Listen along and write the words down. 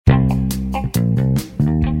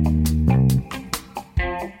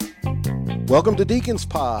Welcome to Deacon's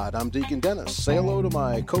Pod. I'm Deacon Dennis. Say hello to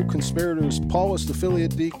my co-conspirators, Paulist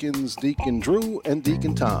affiliate deacons, Deacon Drew and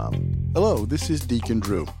Deacon Tom. Hello, this is Deacon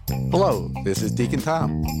Drew. Hello, this is Deacon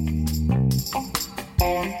Tom.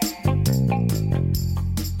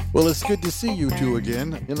 Well, it's good to see you two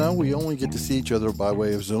again. You know, we only get to see each other by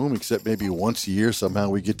way of Zoom, except maybe once a year somehow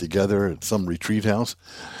we get together at some retreat house.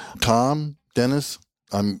 Tom, Dennis,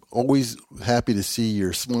 I'm always happy to see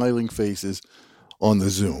your smiling faces on the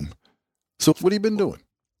Zoom. So what have you been doing?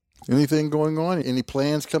 Anything going on? Any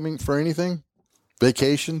plans coming for anything?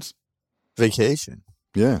 Vacations? Vacation?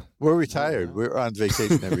 Yeah. We're retired. We're on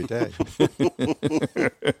vacation every day.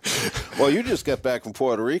 Well, you just got back from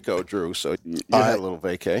Puerto Rico, Drew, so you had a little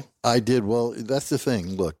vacay. I did. Well, that's the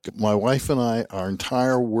thing. Look, my wife and I, our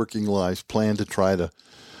entire working lives planned to try to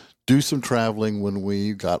do some traveling when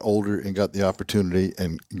we got older and got the opportunity.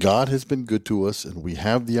 And God has been good to us, and we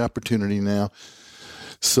have the opportunity now.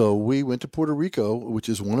 So we went to Puerto Rico, which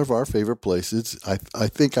is one of our favorite places. I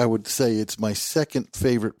think I would say it's my second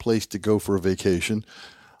favorite place to go for a vacation.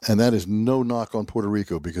 And that is no knock on Puerto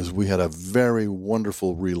Rico because we had a very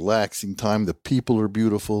wonderful, relaxing time. The people are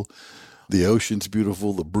beautiful. The ocean's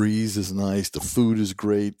beautiful. The breeze is nice. The food is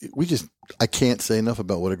great. I can't say enough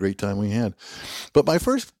about what a great time we had. But my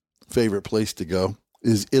first favorite place to go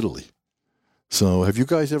is Italy. So have you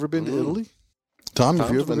guys ever been to Italy? Tom,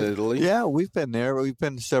 have you ever been to Italy? Yeah, we've been there. We've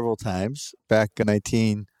been several times. Back in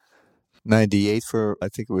 1998 for, I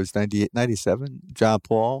think it was 97, John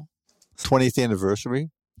Paul, 20th anniversary.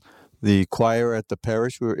 The choir at the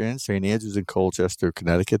parish we were in, St. Andrews in Colchester,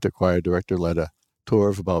 Connecticut, the choir director led a tour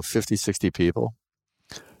of about 50, 60 people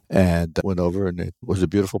and went over, and it was a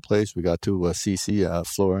beautiful place. We got to Assisi,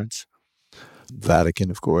 Florence,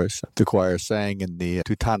 Vatican, of course. The choir sang in the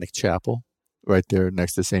Teutonic Chapel right there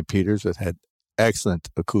next to St. Peter's. It had excellent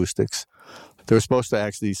acoustics. They were supposed to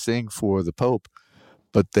actually sing for the Pope,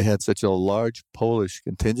 but they had such a large Polish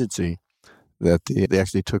contingency that they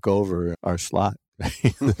actually took over our slot.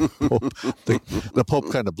 the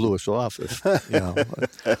Pope kind of blew us off. Wow.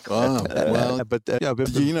 Well, but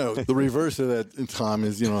the reverse of that, Tom,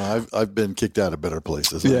 is I've been kicked out of better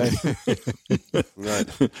places. Yeah, right.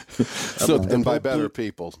 So and by better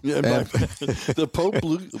people. Yeah, the Pope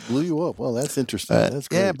blew you up. Well, that's interesting. That's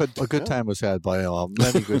great. Yeah, but a good time was had by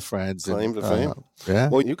many good friends. Claim to fame. Yeah.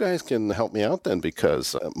 Well, you guys can help me out then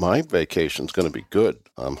because my vacation's going to be good.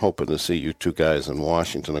 I'm hoping to see you two guys in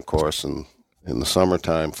Washington, of course, and in the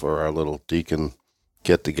summertime for our little deacon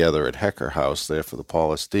get-together at Hecker House there for the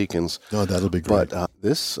Paulist deacons. Oh, that'll be great. But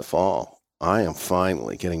this fall, I am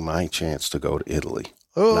finally getting my chance to go to Italy.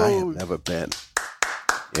 Oh. And I have never been.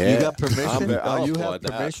 Yeah. You got permission? You have that.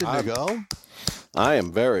 permission to go? I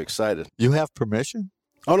am very excited. You have permission?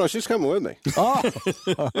 Oh, no, she's coming with me. Oh.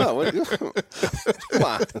 No, come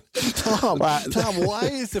on. Tom, why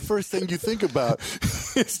is the first thing you think about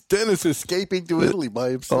is Dennis escaping to Italy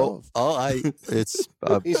by himself?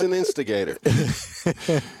 He's an instigator.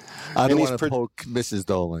 I don't want to poke Mrs.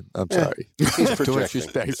 Dolan. I'm sorry. He's projecting. Too much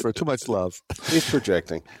respect for too much love. He's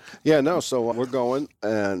projecting. Yeah, no, so we're going,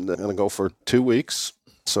 and I'm going to go for 2 weeks.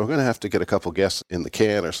 So we're going to have to get a couple guests in the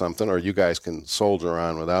can or something, or you guys can soldier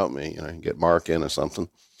on without me. You get Mark in or something.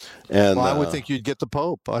 And I would think you'd get the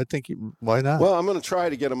Pope. I think why not? Well, I'm going to try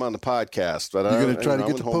to get him on the podcast, but you're going to try to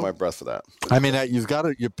get the Pope. Hold my breath for that. I mean, you've got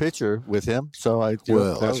your picture with him, so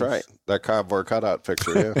that's right. That cardboard cutout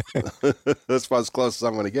picture. Yeah, that's about as close as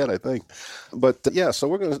I'm going to get, I think. But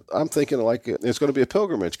so I'm thinking like it's going to be a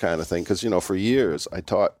pilgrimage kind of thing because for years I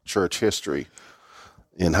taught church history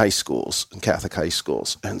in high schools, in Catholic high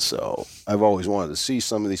schools. And so I've always wanted to see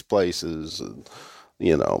some of these places. And,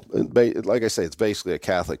 like I say, it's basically a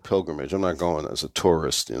Catholic pilgrimage. I'm not going as a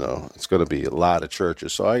tourist, It's going to be a lot of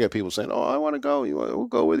churches. So I get people saying, oh, I want to go. We'll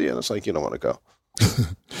go with you. And it's like, you don't want to go.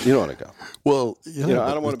 You don't want to go. Well,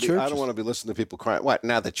 I don't want to be listening to people crying. What,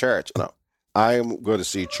 now the church? No. I am going to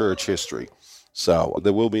see church history. So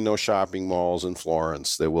there will be no shopping malls in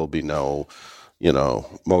Florence. There will be no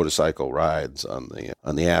motorcycle rides on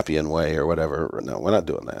the Appian Way or whatever. No, we're not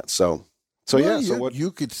doing that. So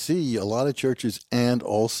you could see a lot of churches and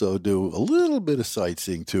also do a little bit of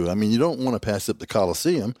sightseeing too. I mean, you don't want to pass up the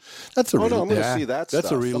Colosseum. That's I'm going to see that. That's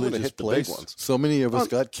stuff. a religious place. The big ones. So many of us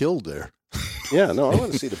got killed there. Yeah, no, I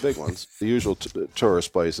want to see the big ones, the usual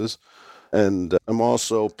tourist places. And I'm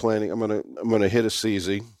also planning. I'm going to hit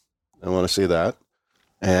Assisi. I want to see that.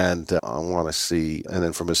 And I want to see, and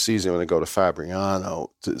then from Assisi, I'm going to go to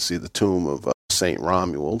Fabriano to see the tomb of Saint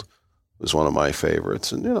Romuald. It was one of my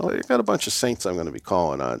favorites. And, I got a bunch of saints I'm going to be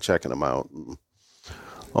calling on, checking them out, and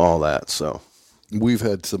all that. So we've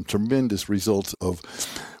had some tremendous results of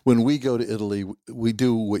when we go to Italy, we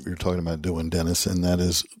do what you're talking about doing, Dennis, and that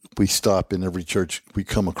is we stop in every church we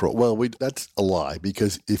come across. Well, that's a lie,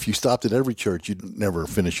 because if you stopped at every church, you'd never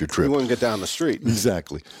finish your trip. You wouldn't get down the street.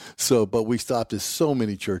 Exactly. So, but we stopped at so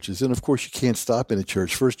many churches. And of course, you can't stop in a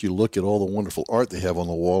church. First, you look at all the wonderful art they have on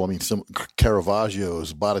the wall. I mean, some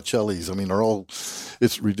Caravaggios, Botticelli's, I mean, they're all,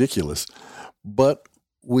 it's ridiculous. But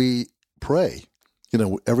we pray. You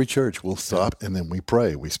know, every church will stop and then we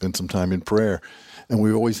pray. We spend some time in prayer, and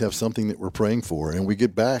we always have something that we're praying for. And we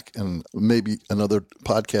get back, and maybe another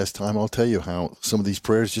podcast time, I'll tell you how some of these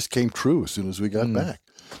prayers just came true as soon as we got back.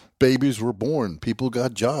 Babies were born. People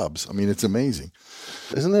got jobs. I mean, it's amazing.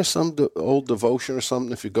 Isn't there some old devotion or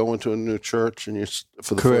something? If you go into a new church and you,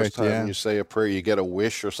 for the first time, and you say a prayer, you get a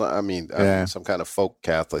wish or something. I mean, some kind of folk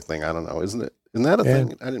Catholic thing. I don't know. Isn't it? Isn't that a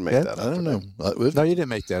thing? I didn't make that up. I don't know. No, you didn't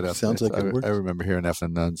make that up. Sounds like it works. I remember hearing that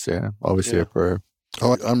from nuns. Yeah, always say a prayer.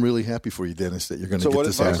 Oh, I'm really happy for you, Dennis, that you're going to get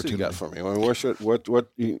this opportunity. So what advice you got for me? I mean, what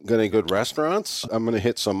you got any good restaurants? I'm going to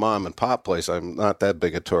hit some mom and pop place. I'm not that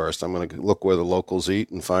big a tourist. I'm going to look where the locals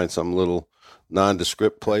eat and find some little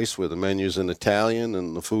nondescript place where the menu's in Italian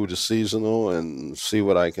and the food is seasonal, and see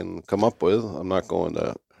what I can come up with. I'm not going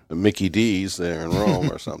to Mickey D's there in Rome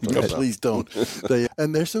or something. No, please don't.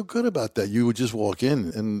 And they're so good about that. You would just walk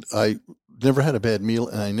in, and I never had a bad meal,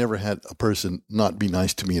 and I never had a person not be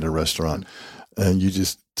nice to me in a restaurant. And you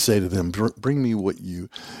just say to them, bring me what you...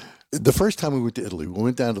 The first time we went to Italy, we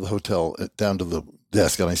went down to the hotel, down to the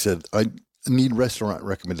desk, and I said, I need restaurant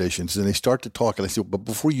recommendations. And they start to talk, and I said, but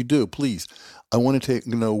before you do, please, I want to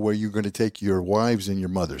know where you're going to take your wives and your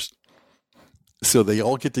mothers. So they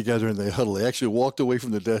all get together and they huddle. They actually walked away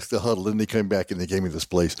from the desk to huddle, and they came back and they gave me this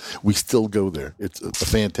place. We still go there. It's a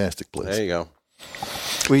fantastic place. There you go.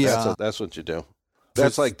 That's what you do.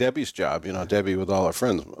 That's like Debbie's job. You know, Debbie with all her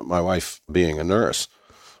friends, my wife being a nurse,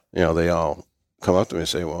 you know, they all come up to me and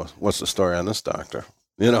say, well, what's the story on this doctor?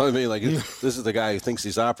 You know what I mean? Like, this is the guy who thinks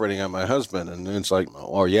he's operating on my husband. And it's like,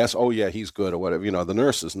 oh, yes, oh, yeah, he's good or whatever. You know, the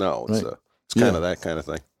nurses know. It's, it's kind of that kind of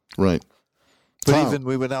thing. Right. But even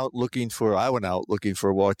I went out looking for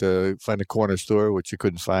a walk to find a corner store, which you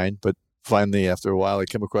couldn't find. But finally, after a while, I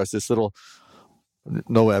came across this little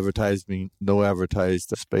no advertised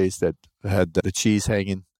space that had the cheese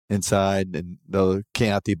hanging inside and the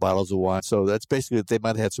Chianti bottles of wine. So that's basically, they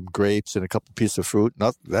might have had some grapes and a couple pieces of fruit.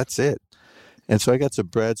 That's it. And so I got some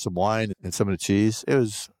bread, some wine, and some of the cheese. It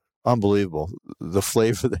was unbelievable. The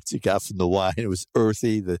flavor that you got from the wine, it was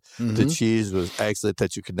earthy. The cheese was excellent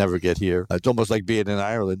that you could never get here. It's almost like being in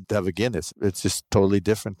Ireland to have a Guinness. It's just totally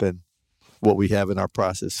different than what we have in our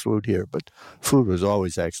processed food here. But food was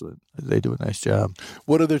always excellent. They do a nice job.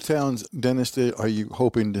 What other towns, Dennis, are you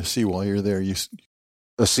hoping to see while you're there?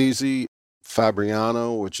 Assisi,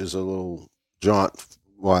 Fabriano, which is a little jaunt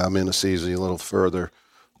while I'm in Assisi, a little further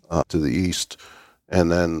to the east.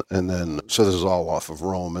 And then, so this is all off of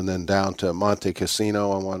Rome. And then down to Monte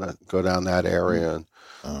Cassino, I want to go down that area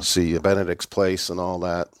and see Benedict's place and all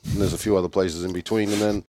that. And there's a few other places in between.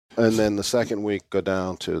 And then the second week, go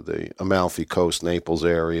down to the Amalfi Coast, Naples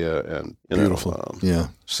area, and beautiful.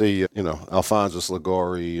 See Alphonsus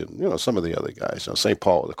Liguori and some of the other guys. St.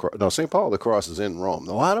 Paul of the Cross. No, St. Paul of the Cross is in Rome.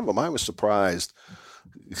 A lot of them, I was surprised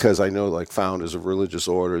because I know like founders of religious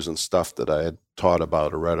orders and stuff that I had taught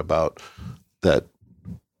about or read about that.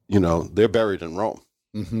 They're buried in Rome.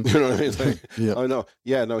 Mm-hmm. You know what I mean?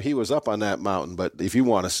 Like, he was up on that mountain, but if you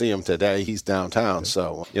want to see him today, he's downtown.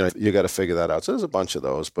 So, you got to figure that out. So there's a bunch of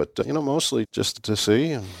those, but, mostly just to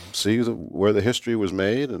see where the history was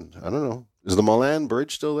made. And I don't know, is the Milan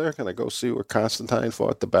Bridge still there? Can I go see where Constantine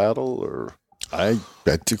fought the battle or...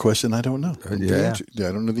 That's a question I don't know. I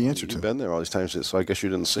don't know the answer to. You've been there all these times, so I guess you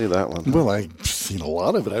didn't see that one. Well, I've seen a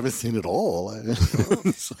lot of it. I haven't seen it all.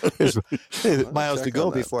 There's miles to go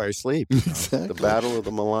before I sleep. Exactly. The Battle of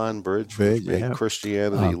the Milan Bridge made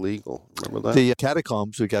Christianity legal. Remember that? The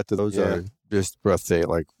catacombs, we got to those are just breathtaking.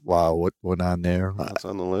 Like, wow, what went on there? That's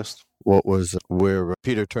on the list. What was where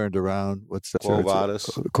Peter turned around? What's that? Quo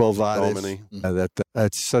Vadis. Domini.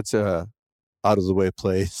 That's such a out-of-the-way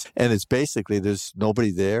place. And it's basically, there's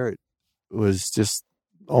nobody there. It was just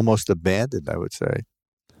almost abandoned, I would say.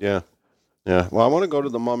 Yeah. Yeah. Well, I want to go to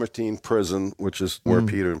the Mamertine prison, which is where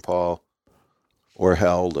Peter and Paul were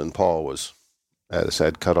held, and Paul had his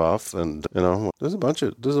head cut off. And, there's a bunch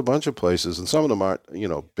of places, and some of them aren't,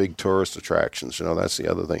 big tourist attractions. That's the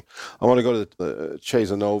other thing. I want to go to the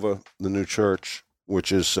Chiesa Nova, the new church,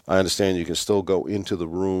 which is, I understand you can still go into the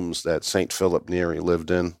rooms that St. Philip Neri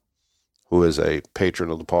lived in, who is a patron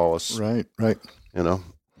of the Paulus. Right.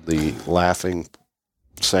 The laughing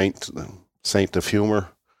saint, the saint of humor.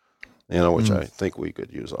 which I think we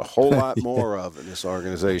could use a whole lot more of in this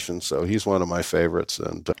organization. So he's one of my favorites,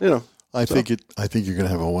 and I think you're going to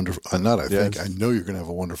have a wonderful. I know you're going to have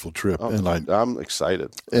a wonderful trip, and I'm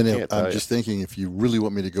excited. And I'm just thinking, if you really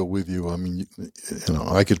want me to go with you, I mean,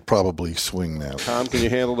 I could probably swing that. Tom, can you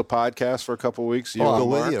handle the podcast for a couple of weeks? I'll go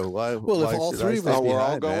with you. Well, if all three of us we're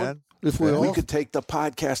all going, man. If we could take the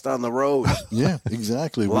podcast on the road. Yeah,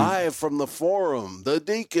 exactly. Live from the forum, the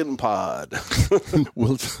Deacon Pod.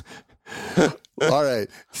 All right.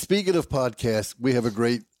 Speaking of podcasts, we have a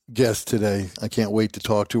great guest today. I can't wait to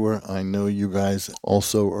talk to her. I know you guys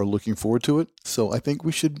also are looking forward to it. So I think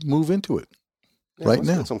we should move into it right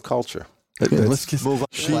now. Get some culture. Let's just move on.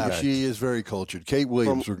 She is very cultured. Kate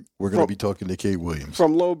Williams. We're going to be talking to Kate Williams.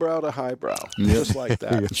 From lowbrow to highbrow. Just like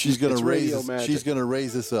that. She's going to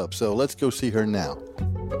raise us up. So let's go see her now.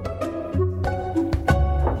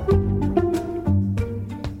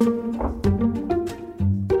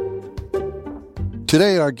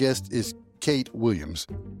 Today our guest is Kate Williams.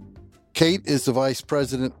 Kate is the Vice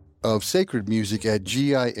President of Sacred Music at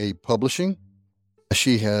GIA Publishing.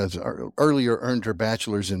 She has earlier earned her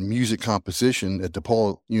bachelor's in music composition at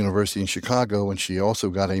DePaul University in Chicago, and she also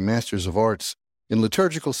got a Master's of Arts in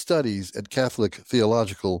Liturgical Studies at Catholic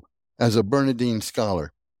Theological as a Bernardine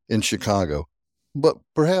Scholar in Chicago. But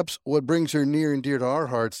perhaps what brings her near and dear to our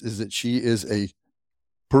hearts is that she is a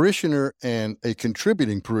parishioner and a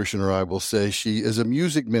contributing parishioner, I will say. She is a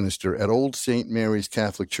music minister at Old St. Mary's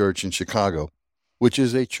Catholic Church in Chicago, which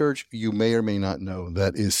is a church you may or may not know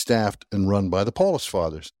that is staffed and run by the Paulist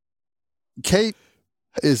Fathers. Kate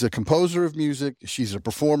is a composer of music. She's a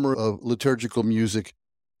performer of liturgical music.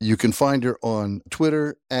 You can find her on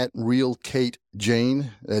Twitter at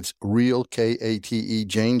RealKateJane. That's Real Kate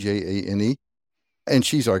Jane, Jane. And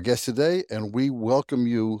she's our guest today, and we welcome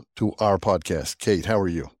you to our podcast. Kate, how are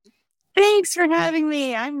you? Thanks for having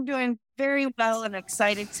me. I'm doing very well and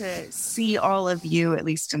excited to see all of you, at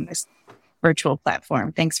least in this virtual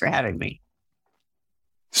platform. Thanks for having me.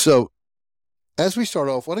 So, as we start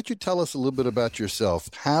off, why don't you tell us a little bit about yourself?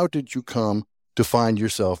 How did you come to find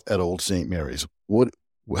yourself at Old St. Mary's?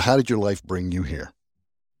 How did your life bring you here?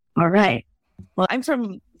 All right. Well, I'm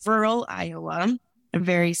from rural Iowa, a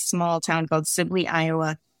very small town called Sibley,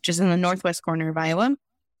 Iowa, which is in the northwest corner of Iowa.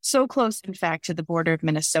 So close, in fact, to the border of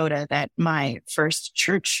Minnesota that my first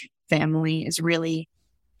church family is really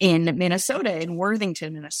in Minnesota, in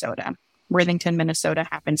Worthington, Minnesota. Worthington, Minnesota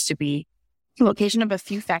happens to be the location of a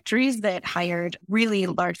few factories that hired really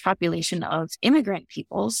large population of immigrant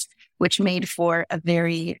peoples, which made for a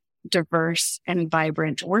very diverse and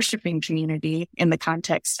vibrant worshiping community in the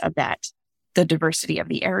context of that, the diversity of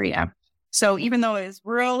the area. So even though it was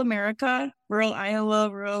rural America, rural Iowa,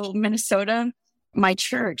 rural Minnesota, my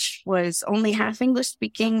church was only half English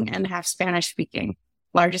speaking and half Spanish speaking.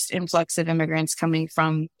 Largest influx of immigrants coming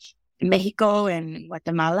from Mexico and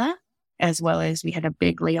Guatemala, as well as we had a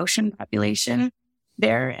big Laotian population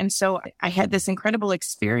there. And so I had this incredible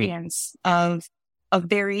experience of a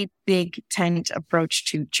very big tent approach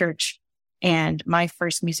to church. And my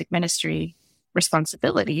first music ministry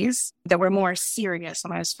responsibilities that were more serious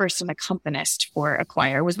when I was first an accompanist for a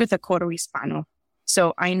choir was with a coro hispano.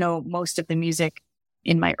 So I know most of the music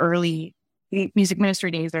in my early music ministry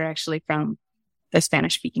days are actually from the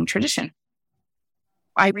Spanish-speaking tradition.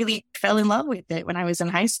 I really fell in love with it when I was in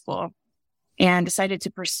high school and decided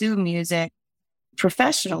to pursue music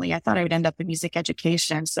professionally. I thought I would end up in music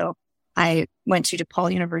education. So I went to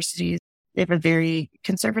DePaul University. They have a very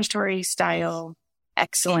conservatory style,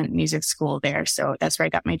 excellent music school there. So that's where I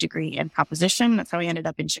got my degree in composition. That's how I ended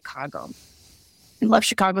up in Chicago. I love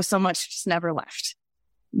Chicago so much, just never left.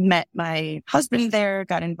 Met my husband there,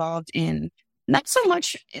 got involved in not so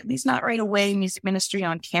much, at least not right away, music ministry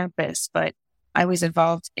on campus, but I was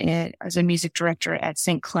involved as a music director at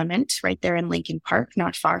St. Clement, right there in Lincoln Park,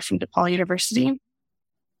 not far from DePaul University.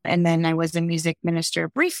 And then I was a music minister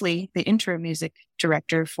briefly, the interim music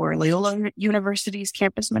director for Loyola University's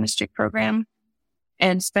campus ministry program,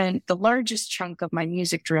 and spent the largest chunk of my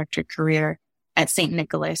music director career at St.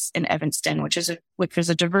 Nicholas in Evanston, which was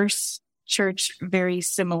a diverse church, very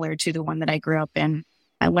similar to the one that I grew up in.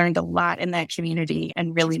 I learned a lot in that community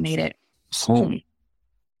and really made it home.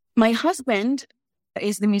 My husband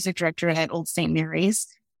is the music director at Old St. Mary's,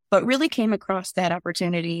 but really came across that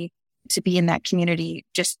opportunity to be in that community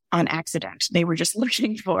just on accident. They were just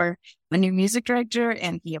looking for a new music director,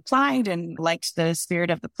 and he applied and liked the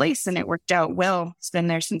spirit of the place, and it worked out well. It's been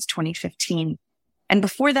there since 2015. And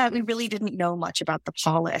before that, we really didn't know much about the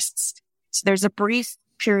Paulists. So there's a brief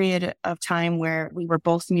period of time where we were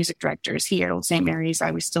both music directors. He at Old St. Mary's,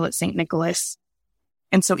 I was still at St. Nicholas.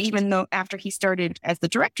 And so even though after he started as the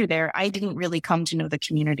director there, I didn't really come to know the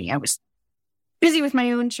community. I was busy with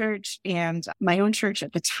my own church, and my own church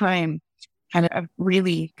at the time had a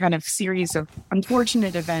really kind of series of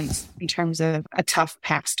unfortunate events in terms of a tough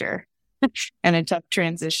pastor and a tough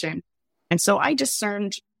transition. And so I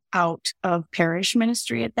discerned out of parish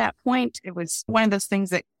ministry at that point. It was one of those things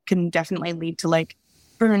that can definitely lead to like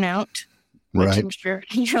burnout, which Right. I'm sure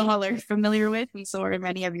you all are familiar with, and so are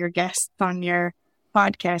many of your guests on your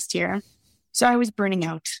podcast here. So I was burning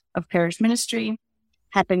out of parish ministry,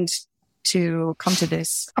 happened to come to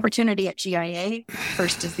this opportunity at GIA,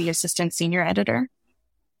 first as the assistant senior editor.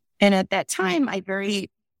 And at that time, I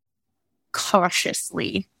very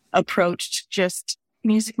cautiously approached just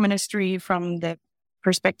music ministry from the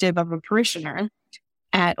perspective of a parishioner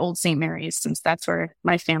at Old St. Mary's, since that's where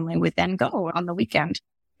my family would then go on the weekend.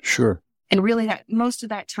 Sure. And really, that most of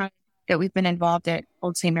that time that we've been involved at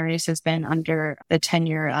Old St. Mary's has been under the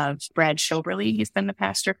tenure of Brad Schoberly. He's been the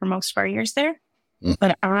pastor for most of our years there.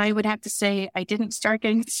 But I would have to say I didn't start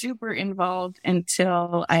getting super involved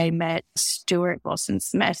until I met Stuart Wilson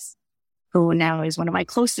Smith, who now is one of my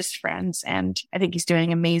closest friends. And I think he's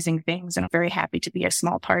doing amazing things. And I'm very happy to be a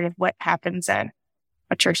small part of what happens at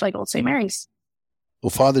a church like Old St. Mary's.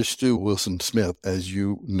 Well, Father Stu Wilson Smith, as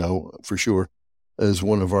you know for sure, is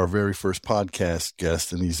one of our very first podcast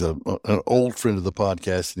guests. And he's an old friend of the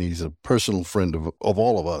podcast, and he's a personal friend of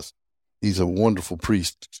all of us. He's a wonderful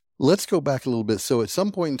priest. Let's go back a little bit. So at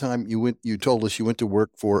some point in time, you told us you went to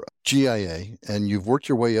work for GIA, and you've worked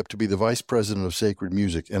your way up to be the vice president of sacred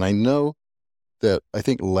music. And I know that I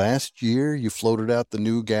think last year you floated out the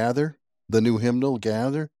new hymnal,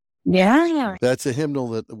 Gather. Yeah. That's a hymnal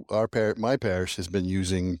that my parish has been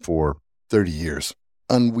using for 30 years.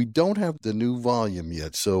 And we don't have the new volume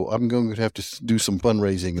yet, so I'm going to have to do some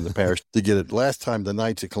fundraising in the parish to get it. Last time, the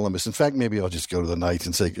Knights at Columbus. In fact, maybe I'll just go to the Knights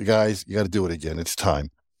and say, guys, you got to do it again. It's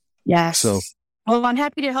time. Yes. So, well, I'm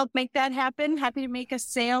happy to help make that happen. Happy to make a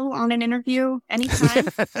sale on an interview anytime.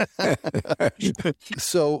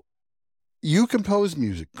 so you compose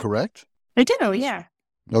music, correct? I do, yeah.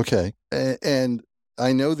 Okay. And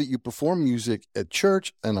I know that you perform music at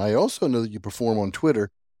church, and I also know that you perform on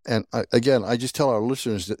Twitter. And I just tell our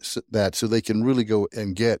listeners that so they can really go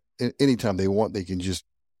and get, anytime they want, they can just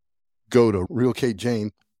go to Real Kate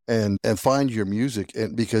Jane and find your music,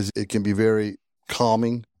 and because it can be very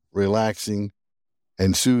calming, relaxing,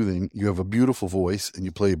 and soothing. You have a beautiful voice, and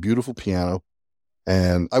you play a beautiful piano.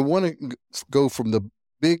 And I want to go from the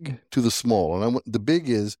big to the small. And the big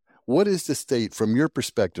is, what is the state, from your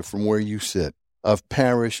perspective, from where you sit, of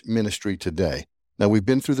parish ministry today? Now, we've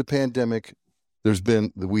been through the pandemic.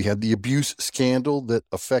 We had the abuse scandal that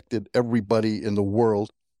affected everybody in the world.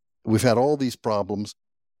 We've had all these problems.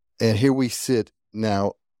 And here we sit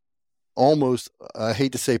now, almost, I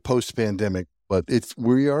hate to say post-pandemic, but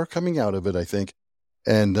we are coming out of it, I think.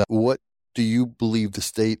 And what do you believe the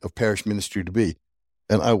state of parish ministry to be?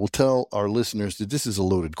 And I will tell our listeners that this is a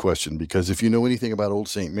loaded question, because if you know anything about Old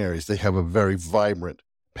St. Mary's, they have a very vibrant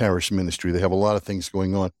parish ministry. They have a lot of things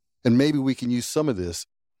going on. And maybe we can use some of this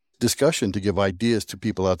discussion to give ideas to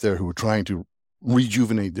people out there who are trying to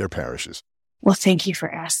rejuvenate their parishes. Well, thank you for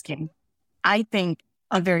asking. I think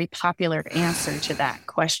a very popular answer to that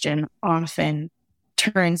question often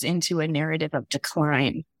turns into a narrative of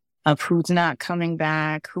decline, of who's not coming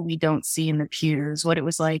back, who we don't see in the pews, what it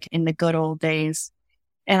was like in the good old days.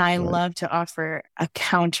 And I love to offer a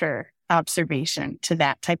counter observation to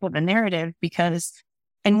that type of a narrative,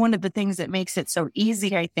 and one of the things that makes it so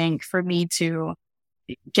easy, I think, for me to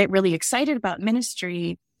get really excited about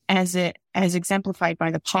ministry as exemplified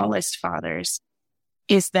by the Paulist fathers,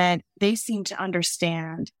 is that they seem to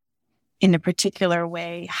understand in a particular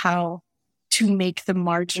way how to make the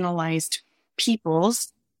marginalized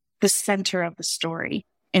peoples the center of the story,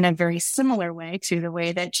 in a very similar way to the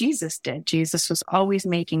way that Jesus did. Jesus was always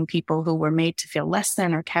making people who were made to feel less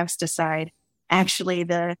than or cast aside actually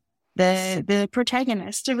the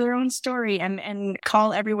protagonist of their own story, and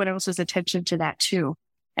call everyone else's attention to that too.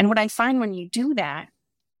 And what I find when you do that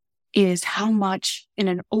is how much, in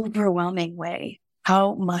an overwhelming way,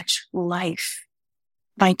 how much life,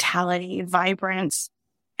 vitality, vibrance,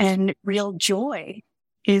 and real joy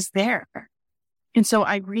is there. And so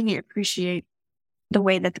I really appreciate the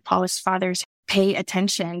way that the Paulist fathers pay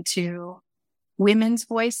attention to women's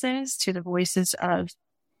voices, to the voices of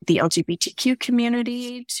the LGBTQ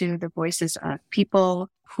community, to the voices of people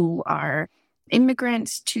who are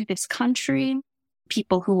immigrants to this country,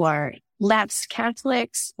 people who are lapsed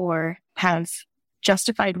Catholics or have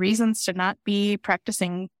justified reasons to not be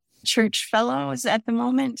practicing church fellows at the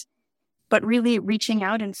moment, but really reaching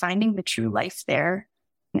out and finding the true life there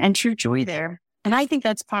and true joy there. And I think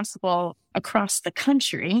that's possible across the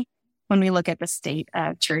country when we look at the state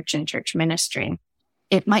of church and church ministry.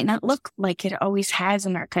 It might not look like it always has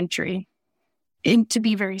in our country. And to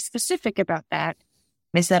be very specific about that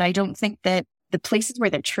is that I don't think that the places where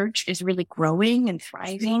the church is really growing and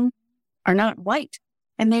thriving are not white,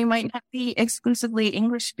 and they might not be exclusively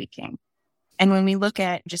English speaking. And when we look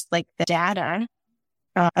at just like the data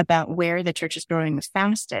about where the church is growing the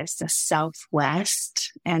fastest, the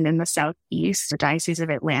Southwest and in the Southeast, the Diocese of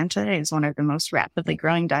Atlanta is one of the most rapidly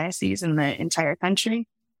growing dioceses in the entire country.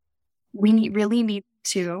 We really need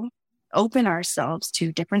to open ourselves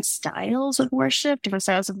to different styles of worship, different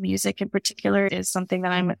styles of music in particular is something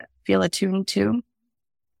that I feel attuned to,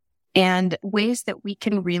 and ways that we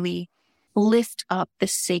can really lift up the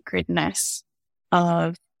sacredness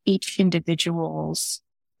of each individual's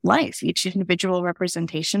life, each individual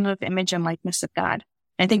representation of image and likeness of God.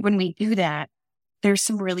 I think when we do that, there's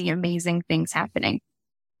some really amazing things happening.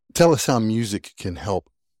 Tell us how music can help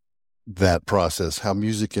that process, how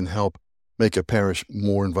music can help make a parish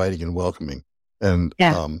more inviting and welcoming. And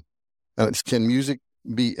can music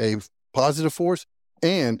be a positive force?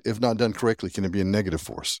 And if not done correctly, can it be a negative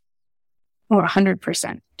force? Oh,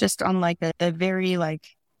 100%. Just on like the very like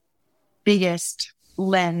biggest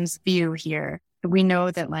lens view here. We know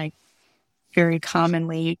that like very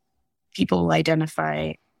commonly people will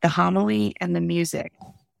identify the homily and the music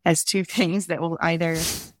as two things that will either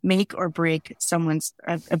make or break someone's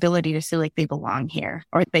ability to feel like they belong here,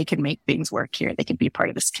 or they can make things work here. They can be part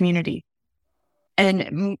of this community.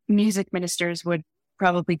 And music ministers would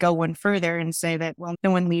probably go one further and say that, well, no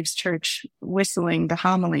one leaves church whistling the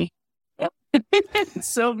homily.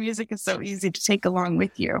 So music is so easy to take along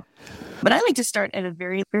with you. But I like to start at a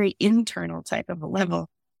very, very internal type of a level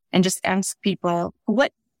and just ask people,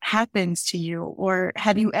 what happens to you? Or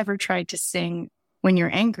have you ever tried to sing when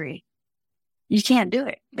you're angry? You can't do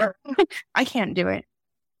it. I can't do it.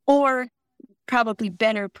 Or probably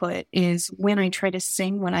better put is when I try to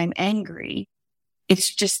sing when I'm angry,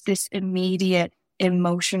 it's just this immediate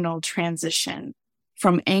emotional transition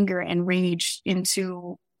from anger and rage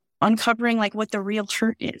into uncovering like what the real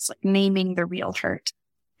hurt is, like naming the real hurt.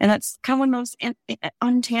 And that's kind of one of those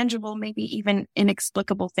untangible, maybe even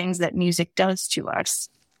inexplicable things that music does to us.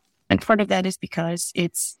 And part of that is because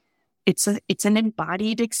it's an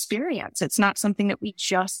embodied experience. It's not something that we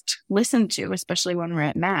just listen to, especially when we're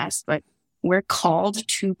at Mass, but we're called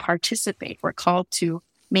to participate. We're called to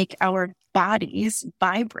make our bodies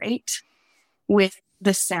vibrate with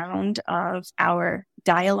the sound of our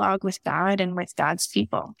dialogue with God and with God's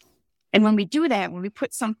people. And when we do that, when we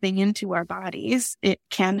put something into our bodies, it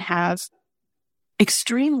can have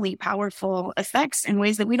extremely powerful effects in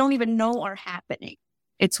ways that we don't even know are happening.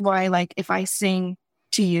 It's why, like, if I sing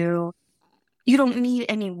to you, you don't need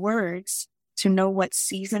any words to know what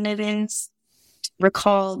season it is.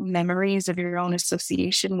 Recall memories of your own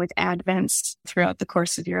association with Advents throughout the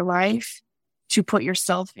course of your life, to put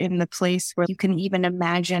yourself in the place where you can even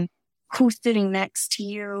imagine who's sitting next to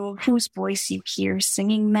you, whose voice you hear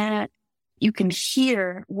singing that. You can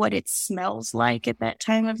hear what it smells like at that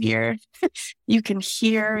time of year. You can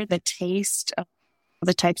hear the taste of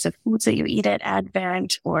the types of foods that you eat at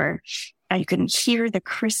Advent, or you can hear the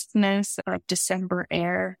crispness of December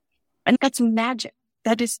air. And that's magic.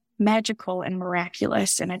 That is magical and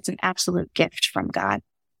miraculous, and it's an absolute gift from God.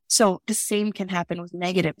 So the same can happen with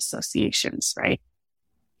negative associations, right?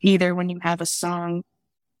 Either when you have a song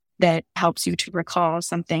that helps you to recall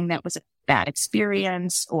something that was a bad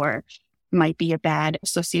experience, or might be a bad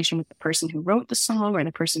association with the person who wrote the song, or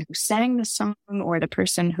the person who sang the song, or the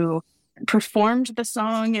person who performed the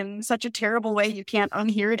song in such a terrible way you can't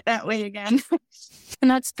unhear it that way again. And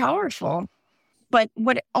that's powerful. But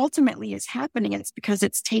what ultimately is happening is because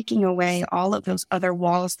it's taking away all of those other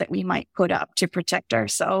walls that we might put up to protect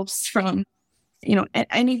ourselves from,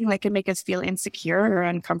 anything that can make us feel insecure or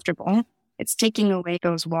uncomfortable. It's taking away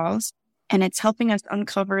those walls, and it's helping us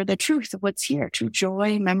uncover the truth of what's here: true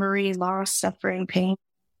joy, memory, loss, suffering, pain.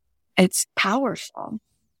 It's powerful.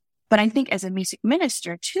 But I think as a music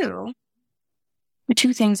minister too, the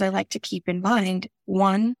two things I like to keep in mind,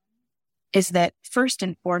 one is that first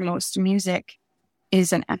and foremost, music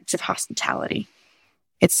is an act of hospitality.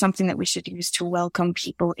 It's something that we should use to welcome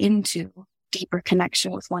people into deeper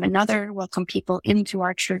connection with one another, welcome people into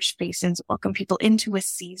our church spaces, welcome people into a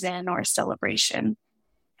season or a celebration.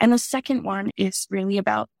 And the second one is really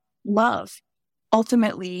about love.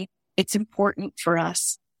 Ultimately, it's important for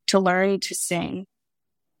us to learn to sing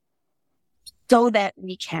so that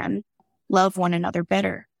we can love one another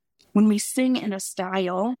better. When we sing in a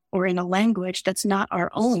style or in a language that's not our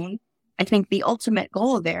own, I think the ultimate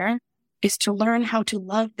goal there is to learn how to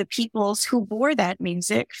love the peoples who bore that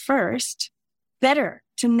music first better,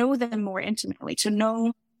 to know them more intimately,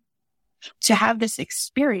 to have this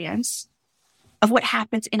experience of what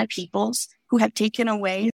happens in a peoples who have taken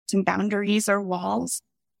away some boundaries or walls,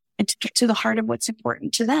 and to get to the heart of what's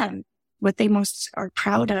important to them, what they most are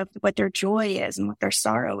proud of, what their joy is and what their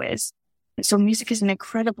sorrow is. And so music is an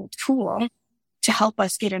incredible tool to help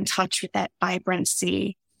us get in touch with that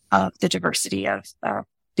vibrancy of the diversity of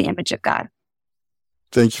the image of God.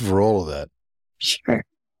 Thank you for all of that. Sure.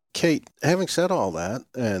 Kate, having said all that,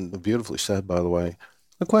 and beautifully said, by the way,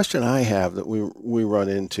 the question I have that we run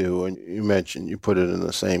into, and you mentioned you put it in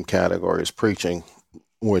the same category as preaching,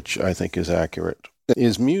 which I think is accurate,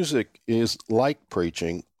 is music is like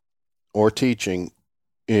preaching or teaching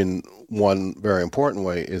in one very important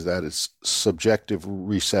way, is that it's subjective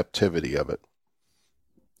receptivity of it.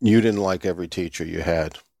 You didn't like every teacher you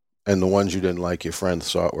had, and the ones you didn't like, your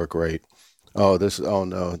friends thought were great. Oh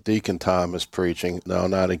no, Deacon Tom is preaching. No,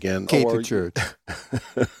 not again. Kate the church.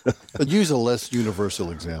 But use a less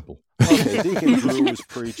universal example. Okay, Deacon Drew is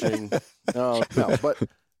preaching. No. But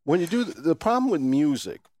when you do, the problem with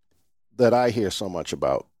music that I hear so much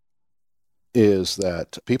about is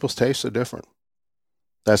that people's tastes are different.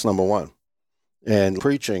 That's number one. And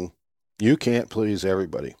preaching, you can't please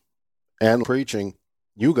everybody. And preaching,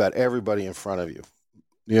 you got everybody in front of you.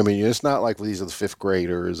 I mean, it's not like these are the fifth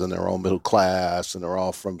graders and they're all middle class and they're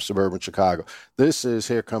all from suburban Chicago. This is,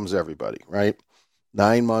 here comes everybody, right?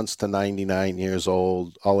 9 months to 99 years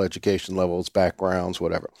old, all education levels, backgrounds,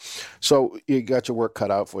 whatever. So you got your work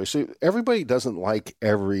cut out for you. So everybody doesn't like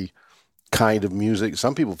every kind of music.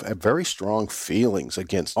 Some people have very strong feelings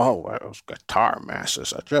against, those guitar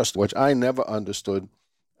masses are just, which I never understood.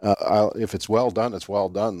 If it's well done, it's well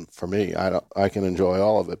done for me. I can enjoy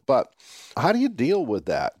all of it. But how do you deal with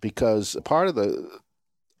that? Because part of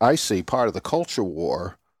the culture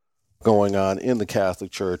war going on in the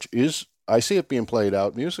Catholic Church is, I see it being played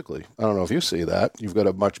out musically. I don't know if you see that. You've got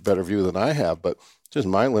a much better view than I have, but just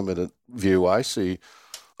my limited view, I see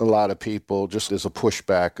a lot of people just as a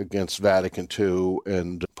pushback against Vatican II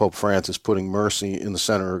and Pope Francis putting mercy in the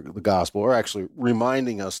center of the gospel, or actually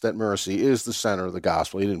reminding us that mercy is the center of the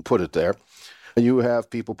gospel. He didn't put it there. And you have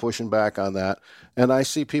people pushing back on that. And I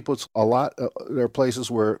see people, there are places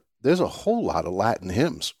where there's a whole lot of Latin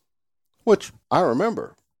hymns, which I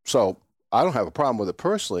remember. So I don't have a problem with it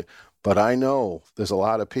personally, but I know there's a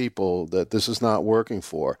lot of people that this is not working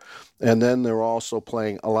for. And then they're also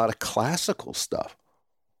playing a lot of classical stuff,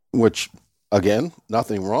 which, again,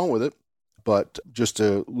 nothing wrong with it, but just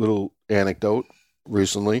a little anecdote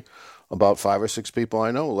recently, about 5 or 6 people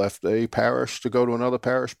I know left a parish to go to another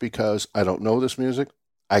parish because I don't know this music,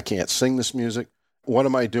 I can't sing this music, what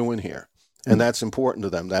am I doing here? And that's important to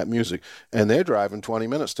them, that music. And they're driving 20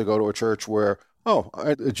 minutes to go to a church where,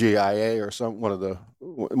 a GIA or one of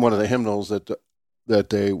the hymnals that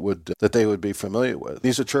they would be familiar with.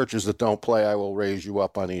 These are churches that don't play "I Will Raise You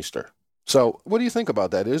Up" on Easter. So what do you think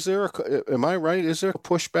about that? Am I right? Is there a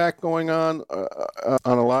pushback going on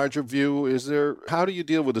a larger view? How do you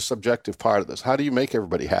deal with the subjective part of this? How do you make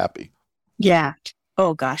everybody happy? Yeah.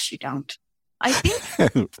 Oh gosh, you don't. I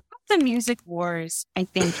think the music wars, I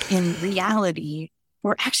think in reality,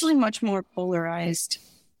 were actually much more polarized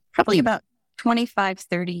probably about 25,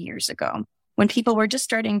 30 years ago, when people were just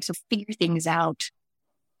starting to figure things out,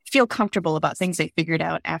 feel comfortable about things they figured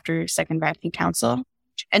out after Second Vatican Council.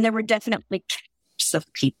 And there were definitely camps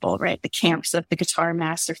of people, right? The camps of the guitar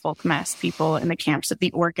mass or folk mass people and the camps of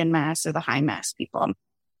the organ mass or the high mass people.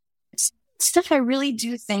 It's stuff I really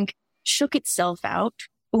do think shook itself out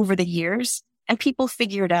over the years. And people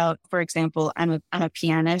figured out, for example, I'm a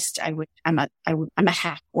pianist. I'm a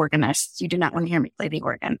hack organist. You do not want to hear me play the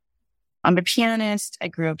organ. I'm a pianist. I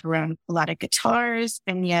grew up around a lot of guitars,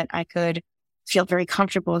 and yet I could feel very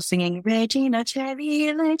comfortable singing Regina Coeli,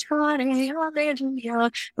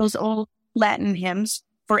 Alleluia, those old Latin hymns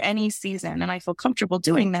for any season. And I feel comfortable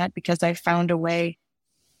doing that because I found a way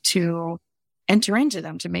to enter into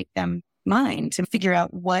them, to make them mine, to figure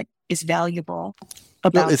out what is valuable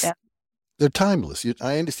about them. They're timeless.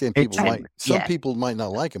 I understand people might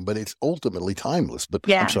not like them, but it's ultimately timeless. But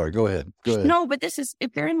yeah. I'm sorry, go ahead. No, but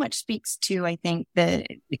it very much speaks to, I think,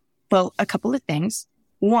 a couple of things.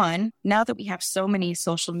 One, now that we have so many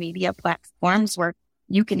social media platforms where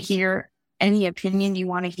you can hear any opinion you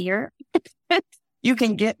want to hear, you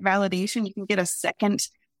can get validation, you can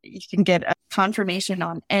get a confirmation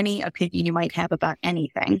on any opinion you might have about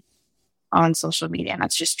anything on social media. And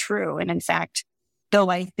that's just true. And in fact, though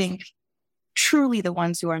I think truly the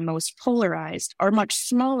ones who are most polarized are much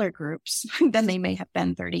smaller groups than they may have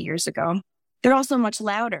been 30 years ago. They're also much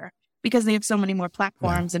louder because they have so many more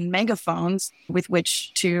platforms and megaphones with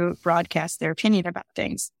which to broadcast their opinion about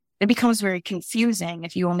things. It becomes very confusing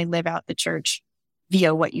if you only live out the church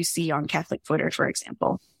via what you see on Catholic Twitter, for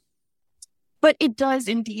example. But it does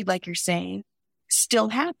indeed, like you're saying, still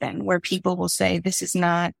happen where people will say, this is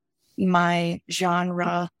not my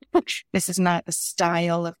genre. This is not the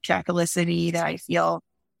style of Catholicity that I feel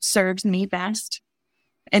serves me best.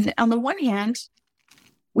 And on the one hand,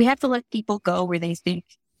 we have to let people go where they think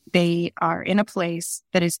they are in a place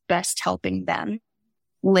that is best helping them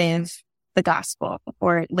live the gospel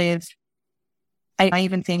or live, I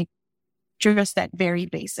even think, just that very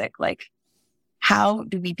basic, like, how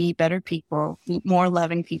do we be better people, more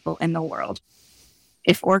loving people in the world?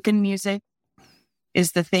 If organ music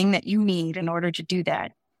is the thing that you need in order to do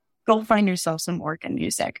that, go find yourself some organ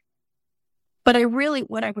music. But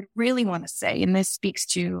what I would really want to say, and this speaks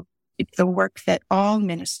to the work that all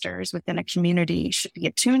ministers within a community should be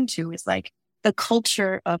attuned to, is like the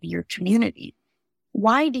culture of your community.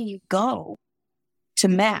 Why do you go to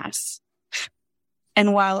Mass?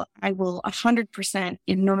 And while I will 100%,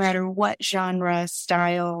 no matter what genre,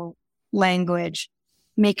 style, language,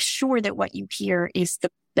 make sure that what you hear is the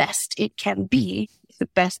best it can be,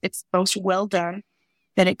 it's most well done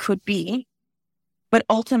that it could be. But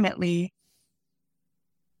ultimately,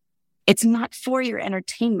 it's not for your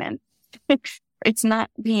entertainment. It's not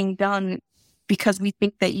being done because we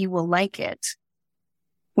think that you will like it.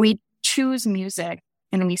 We choose music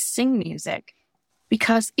and we sing music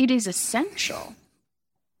because it is essential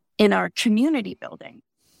in our community building.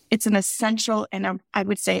 It's an essential and I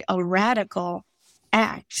would say a radical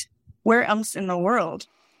act. Where else in the world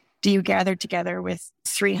do you gather together with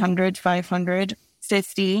 300, 500,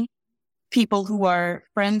 50 people who are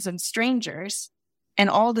friends and strangers and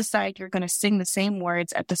all decide you're going to sing the same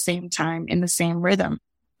words at the same time in the same rhythm?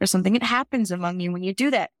 There's something that happens among you when you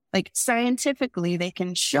do that. Like scientifically, they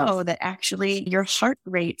can show that actually your heart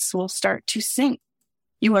rates will start to sync.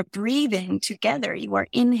 You are breathing together. You are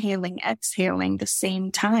inhaling, exhaling the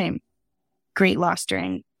same time. Great loss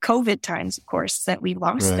during COVID times, of course, that we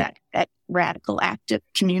lost that radical act of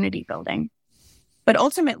community building. But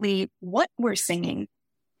ultimately, what we're singing,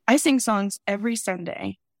 I sing songs every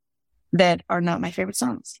Sunday that are not my favorite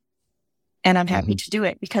songs. And I'm happy to do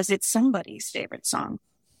it because it's somebody's favorite song.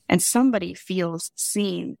 And somebody feels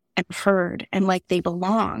seen and heard and like they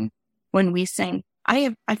belong when we sing.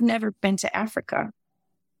 I've never been to Africa.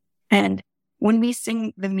 And when we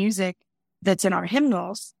sing the music that's in our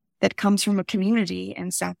hymnals that comes from a community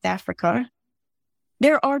in South Africa,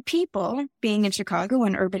 there are people, being in Chicago,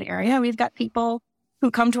 an urban area, we've got people who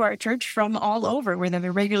come to our church from all over, whether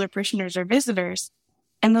they're regular parishioners or visitors.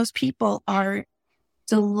 And those people are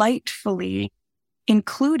delightfully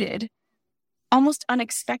included, almost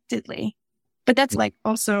unexpectedly. But that's like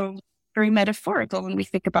also very metaphorical when we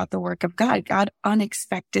think about the work of God. God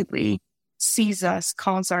unexpectedly sees us,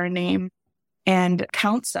 calls our name, and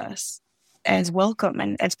counts us as welcome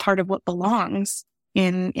and as part of what belongs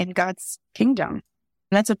in God's kingdom.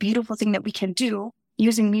 And that's a beautiful thing that we can do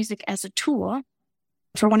using music as a tool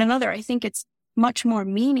for one another. I think it's much more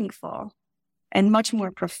meaningful and much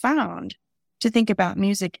more profound to think about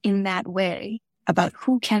music in that way, about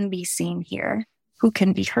who can be seen here, who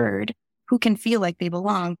can be heard, who can feel like they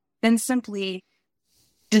belong, than simply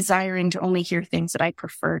desiring to only hear things that I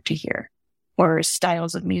prefer to hear, or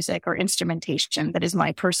styles of music or instrumentation that is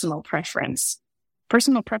my personal preference.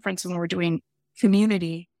 Personal preference when we're doing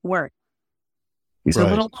community work is a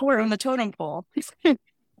little lower on the totem pole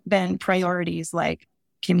than priorities like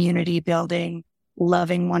community building,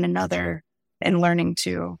 loving one another, and learning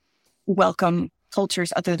to welcome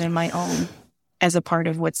cultures other than my own as a part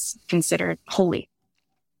of what's considered holy.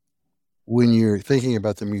 When you're thinking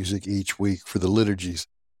about the music each week for the liturgies,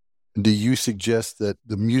 do you suggest that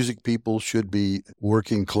the music people should be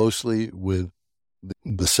working closely with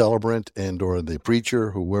the celebrant and or the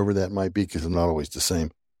preacher, whoever that might be, because they're not always the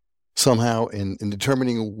same, somehow in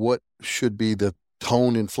determining what should be the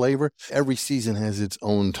tone and flavor? Every season has its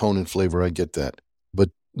own tone and flavor. I get that.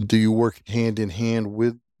 But do you work hand in hand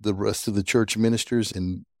with the rest of the church ministers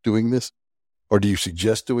in doing this? Or do you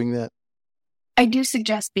suggest doing that? I do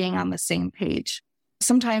suggest being on the same page.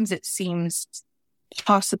 Sometimes it seems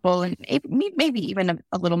possible and maybe even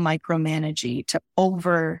a little micromanaging to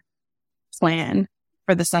over plan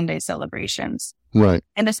for the Sunday celebrations. Right.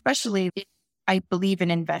 And especially I believe in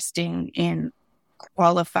investing in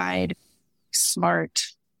qualified,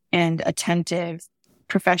 smart, and attentive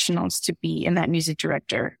professionals to be in that music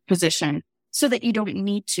director position. so that you don't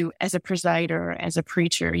need to, as a presider, as a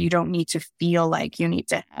preacher, you don't need to feel like you need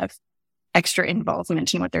to have extra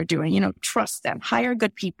involvement in what they're doing. Trust them, hire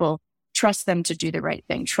good people, trust them to do the right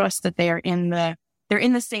thing, trust that they're in the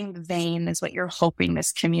same vein as what you're hoping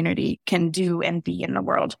this community can do and be in the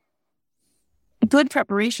world. Good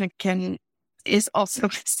preparation is also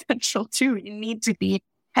essential too. You need to be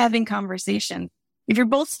having conversation. If you're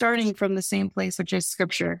both starting from the same place, which is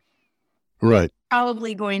Scripture, Right. you're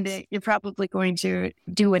probably going to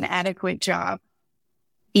do an adequate job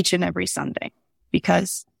each and every Sunday,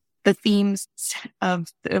 because the themes of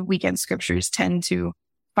the weekend scriptures tend to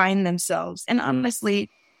find themselves. And honestly,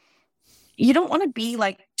 you don't want to be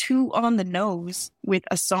like too on the nose with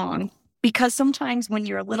a song, because sometimes when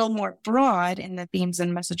you're a little more broad in the themes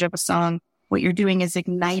and message of a song, what you're doing is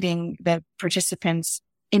igniting the participants'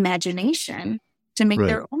 imagination to make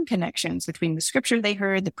their own connections between the scripture they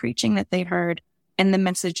heard, the preaching that they heard, and the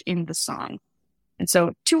message in the song. And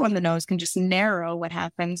so too on the nose can just narrow what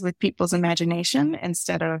happens with people's imagination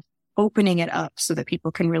instead of opening it up so that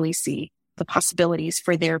people can really see the possibilities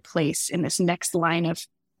for their place in this next line of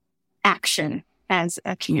action as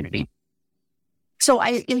a community. So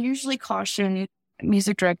I usually caution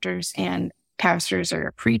music directors and pastors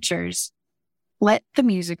or preachers, let the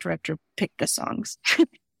music director pick the songs.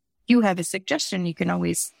 You have a suggestion, you can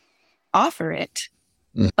always offer it.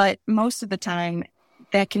 But most of the time,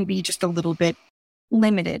 that can be just a little bit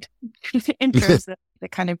limited in terms of the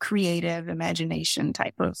kind of creative imagination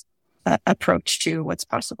type of approach to what's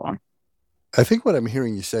possible. I think what I'm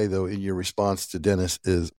hearing you say, though, in your response to Dennis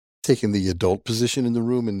is taking the adult position in the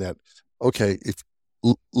room, in that, okay, if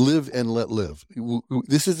live and let live.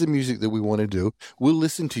 This is the music that we want to do. We'll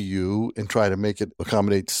listen to you and try to make it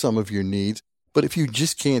accommodate some of your needs. But if you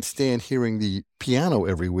just can't stand hearing the piano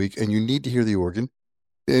every week and you need to hear the organ,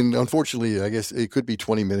 and unfortunately, I guess it could be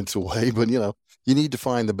 20 minutes away, but you need to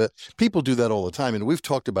find the best. People do that all the time. And we've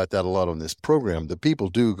talked about that a lot on this program. The people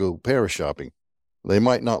do go parish shopping. They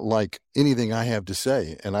might not like anything I have to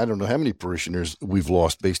say. And I don't know how many parishioners we've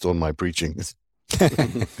lost based on my preaching.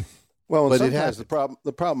 Well, and sometimes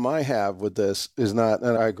the problem I have with this is not,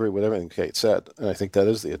 and I agree with everything Kate said, and I think that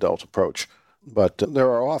is the adult approach, but there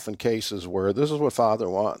are often cases where this is what Father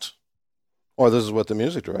wants, or this is what the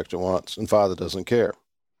music director wants, and Father doesn't care,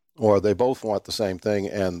 or they both want the same thing,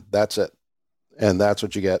 and that's it, and that's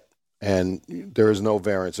what you get, and there is no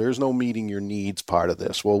variance. There is no meeting your needs part of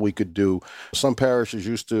this. Well, we could do, some parishes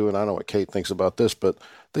used to, and I don't know what Kate thinks about this, but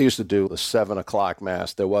they used to do the 7 o'clock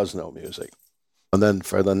Mass. There was no music. And then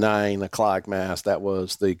for the 9 o'clock Mass, that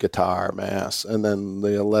was the guitar Mass. And then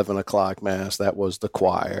the 11 o'clock Mass, that was the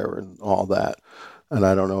choir and all that. And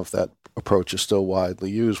I don't know if that approach is still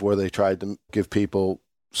widely used, where they tried to give people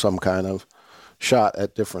some kind of shot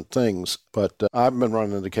at different things. But I've been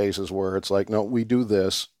running into cases where it's like, no, we do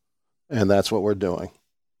this, and that's what we're doing.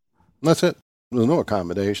 And that's it. There's no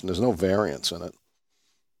accommodation. There's no variance in it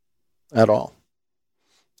at all.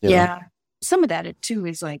 You know? Some of that, too,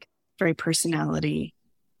 is like very personality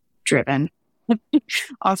driven.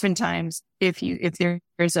 Oftentimes, if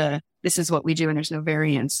there's this is what we do and there's no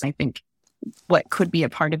variance, I think what could be a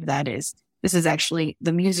part of that is this is actually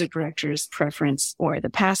the music director's preference or the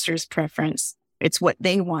pastor's preference. It's what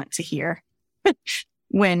they want to hear.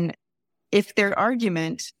 If their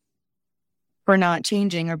argument for not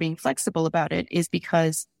changing or being flexible about it is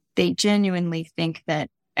because they genuinely think that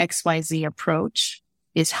XYZ approach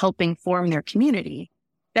is helping form their community,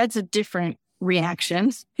 that's a different reaction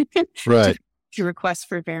Right. to request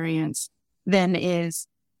for variance than is,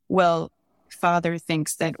 well, Father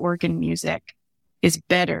thinks that organ music is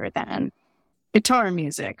better than guitar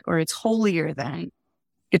music, or it's holier than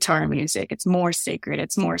guitar music. It's more sacred.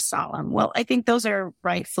 It's more solemn. Well, I think those are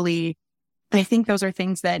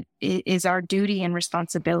things that is our duty and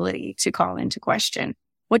responsibility to call into question.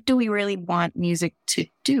 What do we really want music to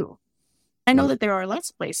do? I know that there are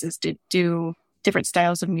lots of places to do different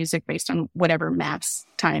styles of music based on whatever Mass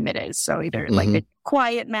time it is. So either like the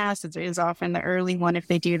quiet Mass is often the early one if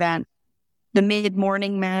they do that. The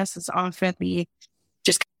mid-morning Mass is often the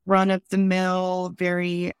just run-of-the-mill,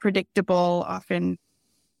 very predictable, often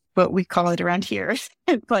what we call it around here,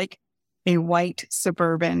 like a white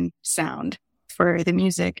suburban sound for the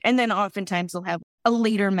music. And then oftentimes they'll have a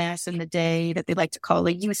later Mass in the day that they like to call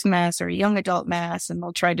a youth Mass or a young adult Mass, and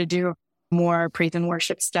they'll try to do more praise and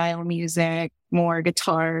worship style music, more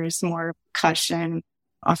guitars, more percussion,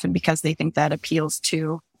 often because they think that appeals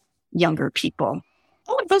to younger people.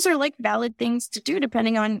 All of those are like valid things to do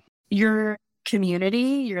depending on your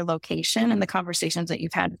community, your location, and the conversations that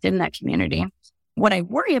you've had within that community. What I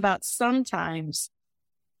worry about sometimes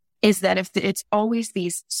is that if it's always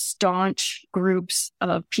these staunch groups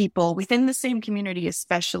of people within the same community,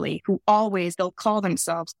 especially, who always, they'll call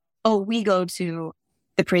themselves, oh, we go to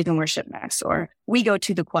the praise and worship mass, or we go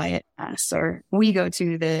to the quiet mass, or we go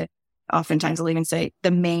to the, oftentimes they'll even say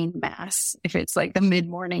the main mass, if it's like the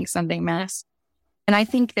mid-morning Sunday mass. And I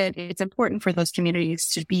think that it's important for those communities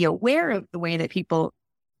to be aware of the way that people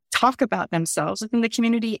talk about themselves within the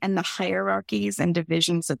community and the hierarchies and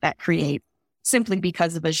divisions that creates, simply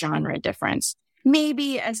because of a genre difference.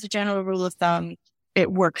 Maybe as a general rule of thumb,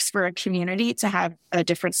 it works for a community to have a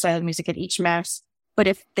different style of music at each mass. But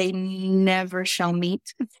if they never shall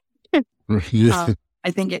meet,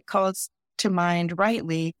 I think it calls to mind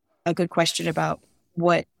rightly a good question about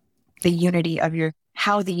what the unity of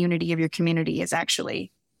how the unity of your community is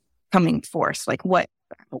actually coming forth. Like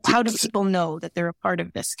how do people know that they're a part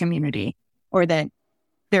of this community, or that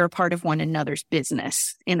they're a part of one another's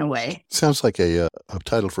business in a way? Sounds like a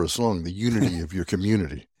title for a song, The Unity of Your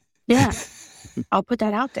Community. Yeah, I'll put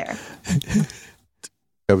that out there.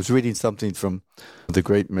 I was reading something from the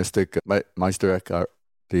great mystic Meister Eckhart,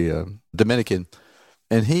 the Dominican,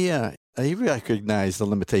 and he recognized the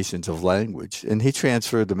limitations of language, and he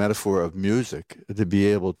transferred the metaphor of music to be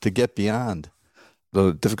able to get beyond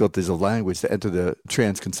the difficulties of language to enter the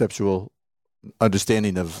transconceptual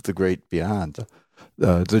understanding of the great beyond.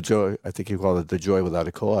 The joy, I think he called it the joy without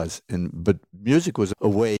a cause. But music was a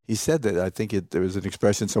way, he said that, I think there was an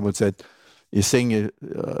expression, someone said, you sing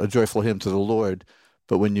a joyful hymn to the Lord,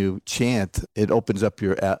 but when you chant, it opens up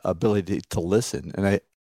your ability to listen. And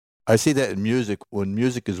I see that in music. When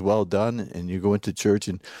music is well done and you go into church,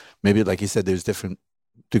 and maybe, like you said, there's different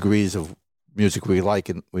degrees of music we like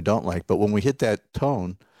and we don't like. But when we hit that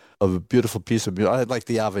tone of a beautiful piece of music, I like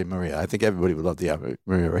the Ave Maria. I think everybody would love the Ave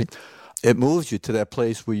Maria, right? It moves you to that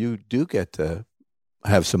place where you do get to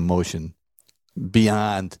have some motion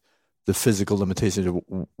beyond the physical limitations of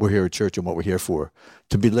we're here at church and what we're here for,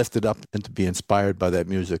 to be lifted up and to be inspired by that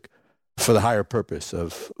music for the higher purpose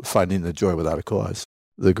of finding the joy without a cause,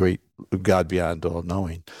 the great God beyond all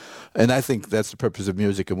knowing. And I think that's the purpose of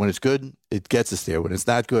music. And when it's good, it gets us there. When it's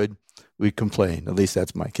not good, we complain. At least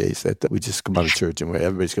that's my case, that we just come out of church and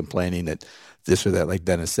everybody's complaining that this or that, like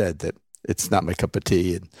Dennis said, that it's not my cup of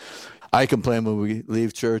tea. And I complain when we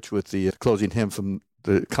leave church with the closing hymn from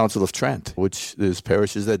the Council of Trent, which there's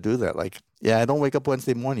parishes that do that. Like, yeah, I don't wake up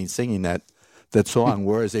Wednesday morning singing that song,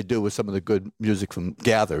 whereas they do with some of the good music from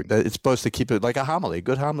Gather. It's supposed to keep it like a homily. A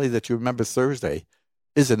good homily that you remember Thursday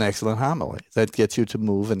is an excellent homily that gets you to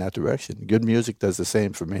move in that direction. Good music does the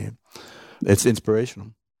same for me. It's inspirational.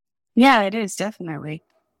 Yeah, it is, definitely.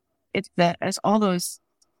 It's all those,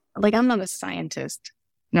 like, I'm not a scientist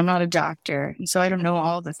and I'm not a doctor, and so I don't know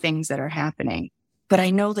all the things that are happening. But I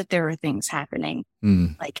know that there are things happening,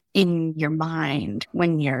 like in your mind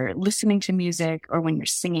when you're listening to music or when you're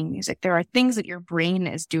singing music. There are things that your brain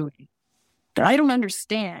is doing that I don't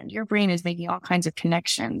understand. Your brain is making all kinds of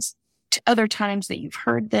connections to other times that you've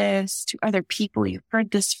heard this, to other people you've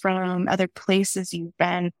heard this from, other places you've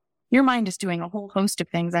been. Your mind is doing a whole host of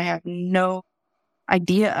things I have no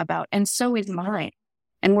idea about, and so is mine.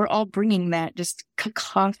 And we're all bringing that just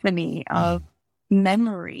cacophony of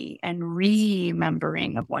memory and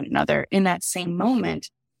remembering of one another in that same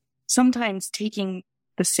moment, sometimes taking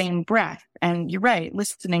the same breath. And you're right,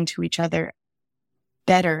 listening to each other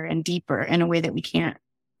better and deeper in a way that we can't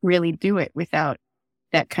really do it without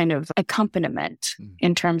that kind of accompaniment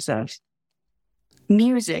in terms of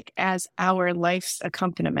music as our life's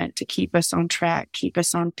accompaniment to keep us on track, keep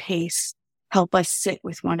us on pace, help us sit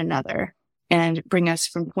with one another and bring us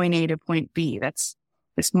from point A to point B. That's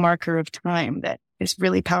this marker of time that is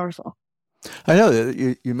really powerful. I know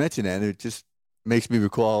that you mentioned that, and it just makes me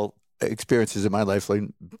recall experiences in my life, like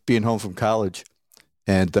being home from college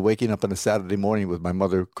and waking up on a Saturday morning with my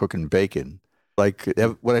mother cooking bacon. Like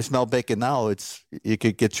when I smell bacon now, you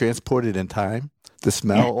could get transported in time. The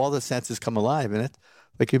smell, all the senses come alive in it.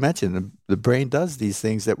 Like you mentioned, the brain does these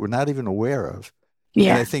things that we're not even aware of.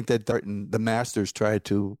 Yeah. And I think that the masters try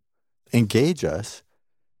to engage us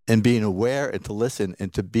in being aware and to listen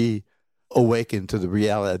and to be awakened to the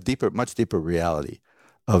reality, much deeper reality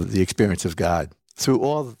of the experience of God through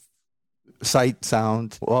all sight,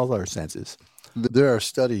 sound, all our senses. There are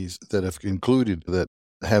studies that have concluded that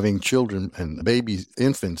having children and babies,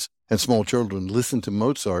 infants, and small children listen to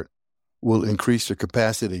Mozart will increase their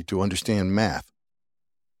capacity to understand math.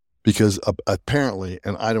 Because apparently,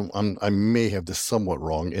 and I may have this somewhat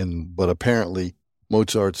wrong, but apparently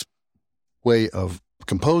Mozart's way of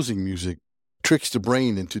composing music tricks the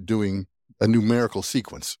brain into doing a numerical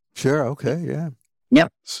sequence. Sure. Okay. Yeah.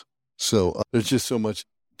 Yep. So there's just so much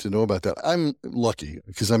to know about that. I'm lucky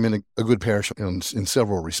because I'm in a good parish in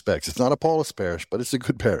several respects. It's not a Paulist parish, but it's a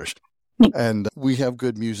good parish. And we have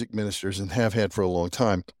good music ministers and have had for a long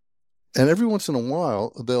time. And every once in a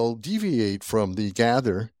while, they'll deviate from the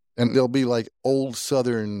gather, and they'll be like old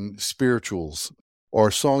Southern spirituals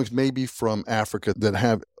or songs maybe from Africa that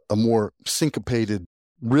have a more syncopated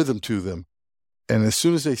rhythm to them. And as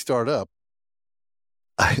soon as they start up,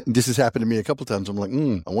 this has happened to me a couple of times. I'm like,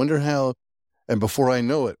 I wonder how. And before I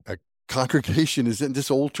know it, a congregation is in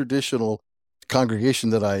this old traditional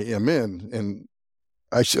congregation that I am in. And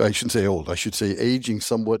I shouldn't say old, I should say aging,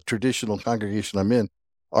 somewhat traditional congregation I'm in,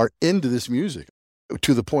 are into this music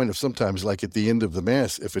to the point of sometimes, like at the end of the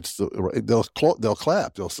Mass, if it's they'll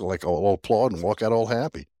clap, they'll like all applaud and walk out all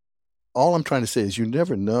happy. All I'm trying to say is you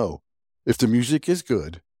never know if the music is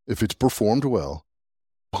good, if it's performed well,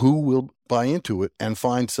 who will buy into it and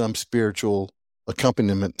find some spiritual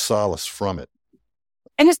accompaniment, solace from it.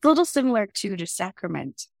 And it's a little similar to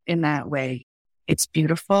sacrament in that way. It's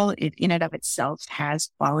beautiful. It in and of itself has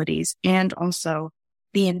qualities, and also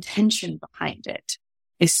the intention behind it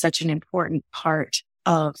is such an important part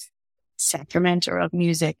of sacrament or of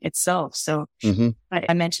music itself. So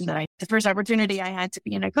I mentioned that the first opportunity I had to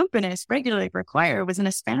be an accompanist regularly for choir was in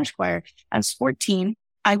a Spanish choir. I was 14.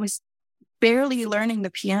 I was barely learning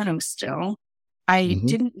the piano still. I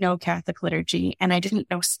didn't know Catholic liturgy, and I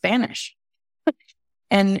didn't know Spanish.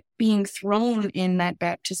 And being thrown in that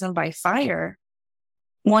baptism by fire,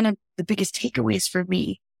 one of the biggest takeaways for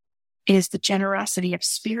me is the generosity of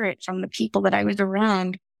spirit from the people that I was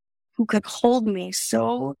around who could hold me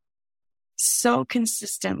so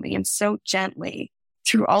consistently and so gently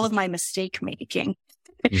through all of my mistake making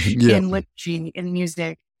in liturgy, in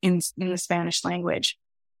music, in the Spanish language,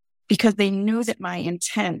 because they knew that my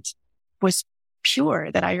intent was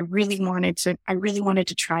pure, that I really wanted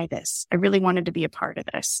to try this. I really wanted to be a part of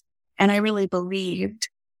this. And I really believed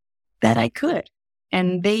that I could.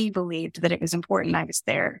 And they believed that it was important I was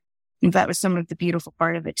there. And that was some of the beautiful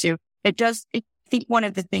part of it too. I think one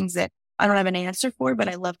of the things that I don't have an answer for, but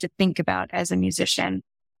I love to think about as a musician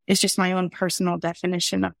is just my own personal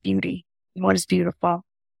definition of beauty. What is beautiful?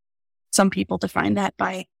 Some people define that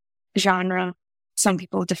by genre. Some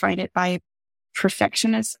people define it by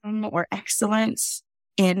perfectionism or excellence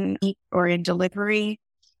in delivery.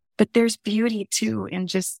 But there's beauty too in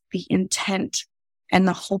just the intent and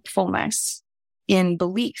the hopefulness in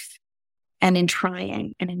belief and in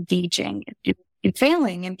trying and engaging, in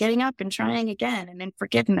failing and getting up and trying again, and in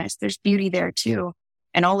forgiveness. There's beauty there too.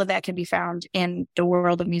 And all of that can be found in the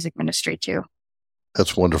world of music ministry too.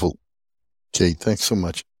 That's wonderful. Kate, thanks so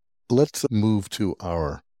much. Let's move to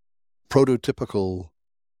our prototypical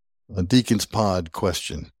Deacon's Pod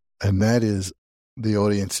question. And that is the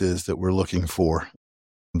audiences that we're looking for,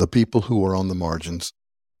 the people who are on the margins.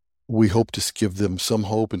 We hope to give them some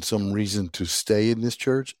hope and some reason to stay in this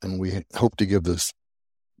church. And we hope to give this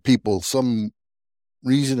people some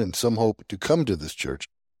reason and some hope to come to this church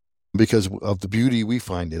because of the beauty we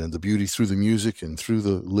find in it, the beauty through the music and through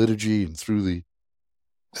the liturgy and through the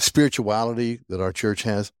spirituality that our church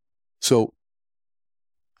has. So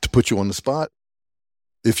to put you on the spot,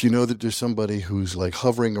 if you know that there's somebody who's like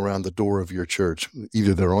hovering around the door of your church,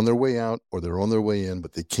 either they're on their way out or they're on their way in,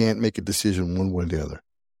 but they can't make a decision one way or the other,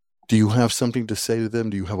 do you have something to say to them?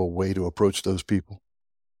 Do you have a way to approach those people?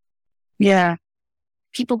 Yeah.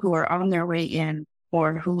 People who are on their way in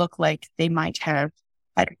or who look like they might have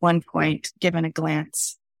at one point given a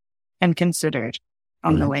glance and considered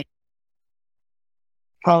on the way.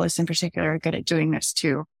 Paulists in particular are good at doing this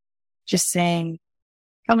too. Just saying,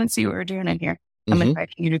 come and see what we're doing in here. I'm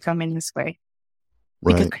inviting you to come in this way.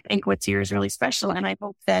 Because I think what's here is really special. And I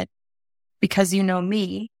hope that because you know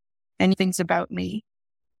me and things about me,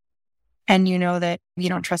 and you know that you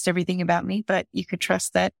don't trust everything about me, but you could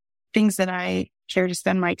trust that things that I care to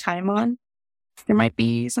spend my time on, there might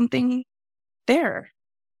be something there.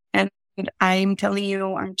 And I'm telling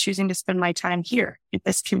you, I'm choosing to spend my time here in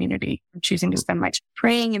this community. I'm choosing to spend my time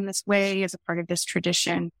praying in this way as a part of this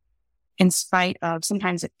tradition, in spite of,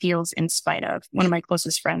 sometimes it feels in spite of. One of my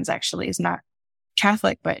closest friends actually is not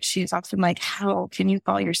Catholic, but she's often like, how can you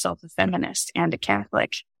call yourself a feminist and a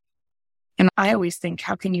Catholic? And I always think,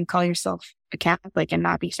 how can you call yourself a Catholic and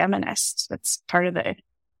not be feminist? That's part of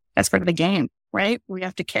the game, right? We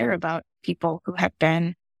have to care about people who have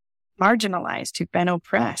been marginalized, who've been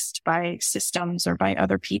oppressed by systems or by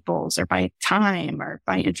other peoples or by time or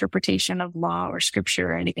by interpretation of law or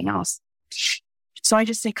scripture or anything else. So I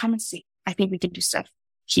just say, come and see. I think we can do stuff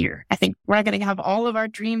here. I think we're not going to have all of our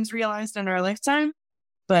dreams realized in our lifetime,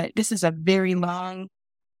 but this is a very long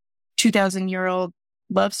 2,000-year-old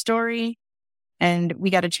love story. And we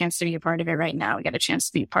got a chance to be a part of it right now. We got a chance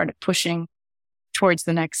to be a part of pushing towards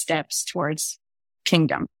the next steps, towards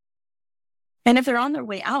kingdom. And if they're on their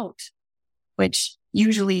way out, which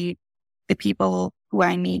usually the people who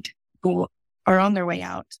I meet who are on their way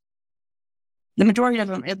out, the majority of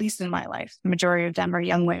them, at least in my life, the majority of them are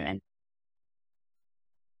young women.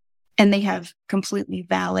 And they have completely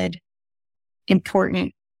valid,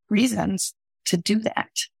 important reasons to do that.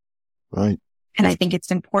 Right. And I think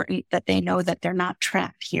it's important that they know that they're not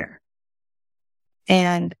trapped here.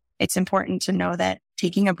 And it's important to know that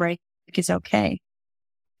taking a break is okay.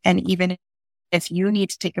 And even if you need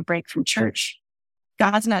to take a break from church,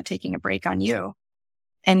 God's not taking a break on you.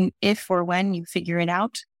 And if or when you figure it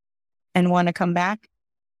out and want to come back,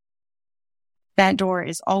 that door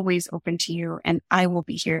is always open to you, and I will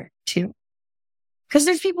be here too. Because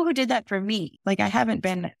there's people who did that for me. Like, I haven't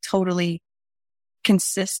been totally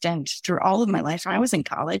consistent through all of my life. When I was in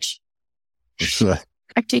college,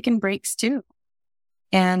 I've taken breaks too.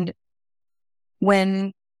 And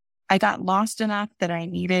when I got lost enough that I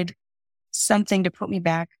needed something to put me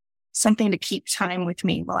back, something to keep time with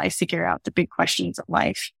me while I figure out the big questions of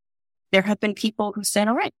life, there have been people who said,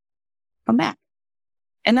 all right, come back.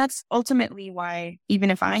 And that's ultimately why,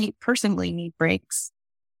 even if I personally need breaks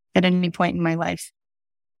at any point in my life,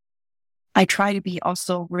 I try to be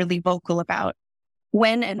also really vocal about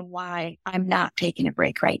when and why I'm not taking a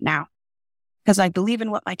break right now. Because I believe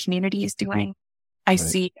in what my community is doing. I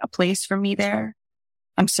see a place for me there.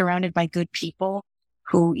 I'm surrounded by good people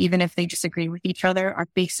who, even if they disagree with each other, are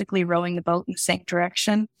basically rowing the boat in the same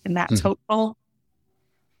direction. And that's hopeful.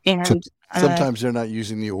 And sometimes they're not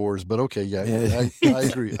using the oars, but okay. Yeah. I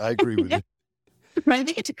agree. I agree with you. Right.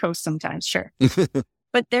 They get to coast sometimes. Sure.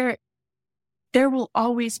 But there will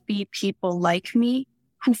always be people like me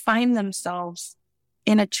who find themselves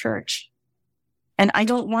in a church. And I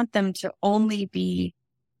don't want them to only be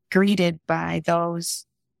greeted by those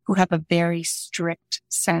who have a very strict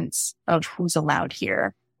sense of who's allowed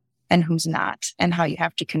here and who's not, and how you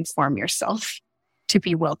have to conform yourself to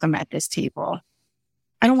be welcome at this table.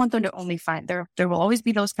 I don't want them to only find there will always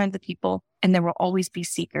be those kinds of people, and there will always be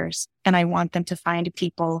seekers. And I want them to find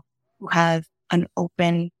people who have an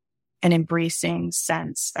open and embracing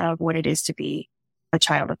sense of what it is to be a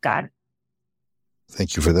child of God.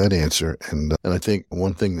 Thank you for that answer. And I think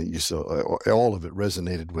one thing that you saw, all of it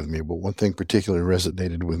resonated with me, but one thing particularly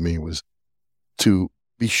resonated with me was to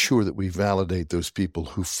be sure that we validate those people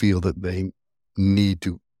who feel that they need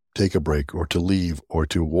to take a break or to leave or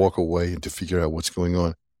to walk away and to figure out what's going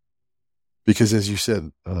on. Because as you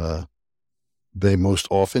said, they most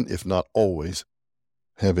often, if not always,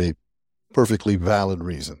 have a perfectly valid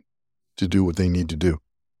reason to do what they need to do.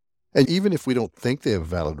 And even if we don't think they have a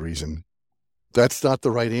valid reason, that's not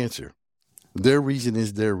the right answer. Their reason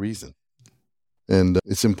is their reason. And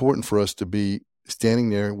it's important for us to be standing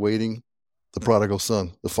there waiting the prodigal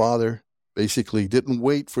son. The father basically didn't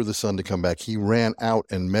wait for the son to come back. He ran out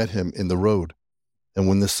and met him in the road. And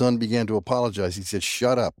when the son began to apologize, he said,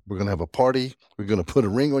 shut up. We're going to have a party. We're going to put a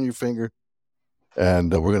ring on your finger.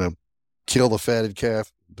 And we're going to kill the fatted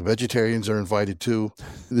calf. The vegetarians are invited too.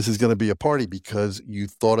 This is going to be a party because you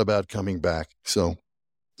thought about coming back. So,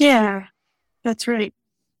 yeah, that's right.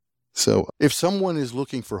 So if someone is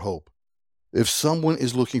looking for hope, to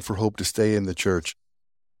stay in the church,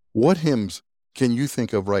 what hymns can you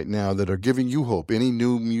think of right now that are giving you hope? Any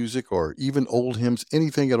new music or even old hymns,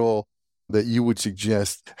 anything at all that you would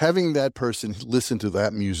suggest having that person listen to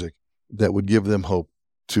that music that would give them hope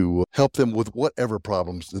to help them with whatever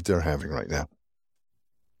problems that they're having right now?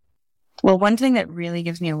 Well, one thing that really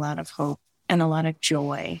gives me a lot of hope and a lot of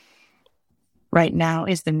joy right now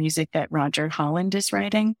is the music that Roger Holland is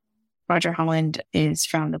writing. Roger Holland is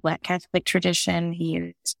from the Black Catholic tradition. He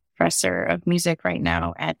is professor of music right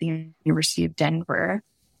now at the University of Denver.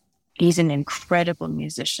 He's an incredible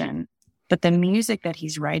musician, but the music that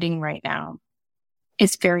he's writing right now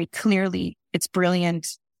is very clearly, it's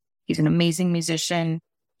brilliant. He's an amazing musician.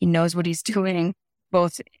 He knows what he's doing,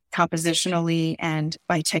 both compositionally and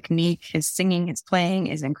by technique. His singing, his playing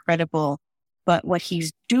is incredible. But what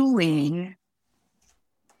he's doing,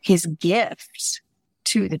 his gift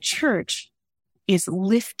to the church, is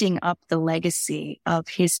lifting up the legacy of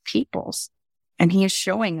his peoples. And he is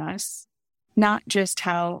showing us not just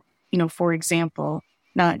how, for example,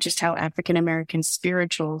 not just how African-American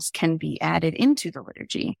spirituals can be added into the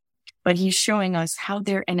liturgy, but he's showing us how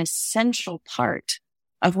they're an essential part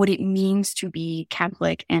of what it means to be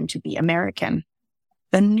Catholic and to be American.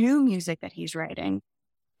 The new music that he's writing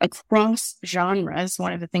across genres,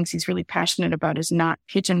 one of the things he's really passionate about is not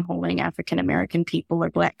pigeonholing African-American people or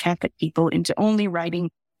Black Catholic people into only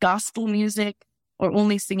writing gospel music or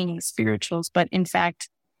only singing the spirituals, but in fact,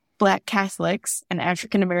 Black Catholics and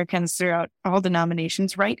African Americans throughout all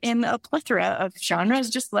denominations write in a plethora of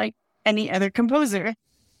genres, just like any other composer.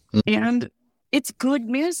 And it's good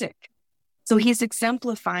music. So he's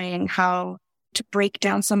exemplifying how to break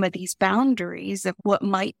down some of these boundaries of what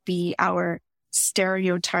might be our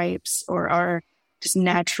stereotypes or our just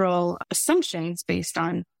natural assumptions based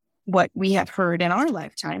on what we have heard in our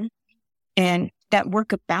lifetime. And that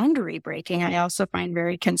work of boundary breaking, I also find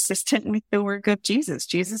very consistent with the work of Jesus.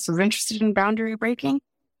 Jesus was interested in boundary breaking,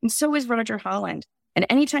 and so is Roger Holland. And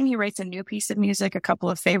anytime he writes a new piece of music, a couple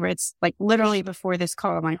of favorites, like literally before this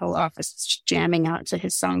call, my whole office is jamming out to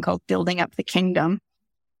his song called Building Up the Kingdom.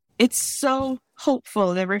 It's so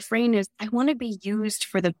hopeful. The refrain is, I want to be used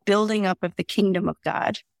for the building up of the kingdom of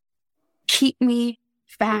God. Keep me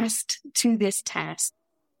fast to this task.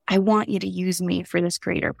 I want you to use me for this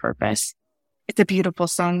greater purpose. It's a beautiful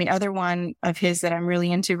song. The other one of his that I'm really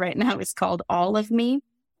into right now is called All of Me.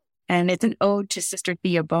 And it's an ode to Sister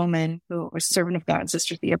Thea Bowman, who was servant of God,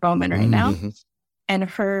 Sister Thea Bowman right now. And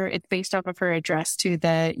it's based off of her address to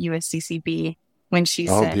the USCCB when she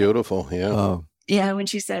said... Oh, beautiful. Yeah. Yeah, when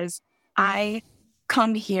she says, I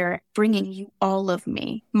come here bringing you all of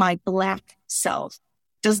me, my Black self.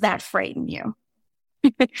 Does that frighten you?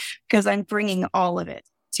 Because I'm bringing all of it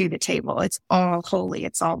to the table. It's all holy.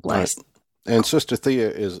 It's all blessed. Right. And Sister Thea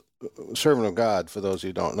is servant of God, for those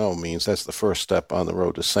who don't know, means that's the first step on the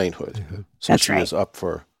road to sainthood. So That's she right. is up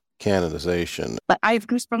for canonization. But I have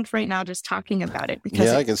goosebumps right now just talking about it because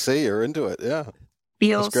Yeah, I it can see you're into it. Yeah.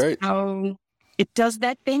 feels That's great. how it does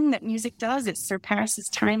that thing that music does. It surpasses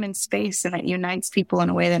time and space, and it unites people in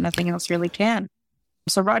a way that nothing else really can.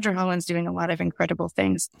 So Roger Holland's doing a lot of incredible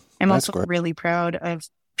things. I'm That's also great. really proud of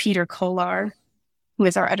Peter Kolar, who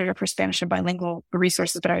is our editor for Spanish and bilingual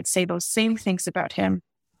resources, but I would say those same things about him.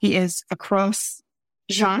 He is across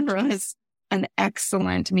genres an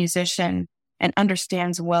excellent musician and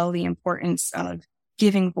understands well the importance of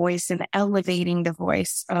giving voice and elevating the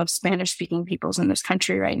voice of Spanish-speaking peoples in this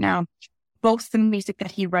country right now. Both the music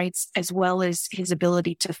that he writes as well as his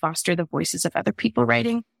ability to foster the voices of other people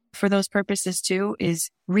writing for those purposes too is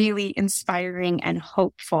really inspiring and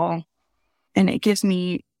hopeful. And it gives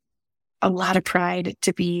me a lot of pride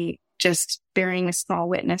to be just bearing a small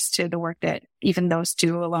witness to the work that even those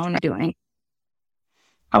two alone are doing.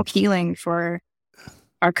 How healing for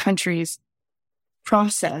our country's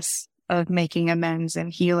process of making amends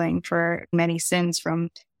and healing for many sins from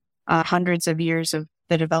hundreds of years of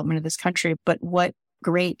the development of this country. But what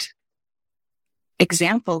great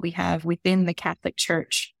example we have within the Catholic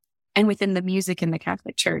Church and within the music in the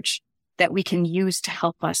Catholic Church that we can use to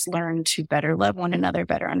help us learn to better love one another,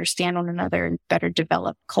 better understand one another, and better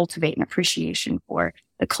develop, cultivate an appreciation for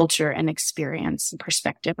the culture and experience and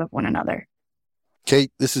perspective of one another.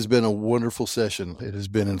 Kate, this has been a wonderful session. It has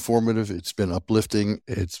been informative. It's been uplifting.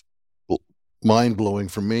 It's mind-blowing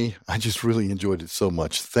for me. I just really enjoyed it so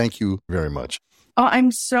much. Thank you very much. Oh,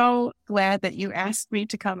 I'm so glad that you asked me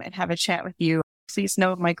to come and have a chat with you. Please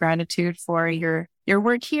know my gratitude for your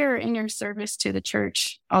work here and your service to the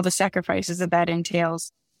church, all the sacrifices that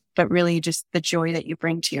entails, but really just the joy that you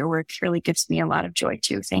bring to your work really gives me a lot of joy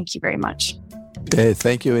too. Thank you very much. Hey,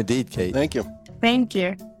 thank you indeed, Kate. Thank you. Thank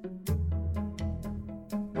you.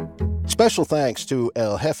 Special thanks to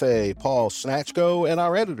El Jefe Paul Snatchko and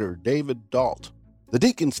our editor, David Dalt. The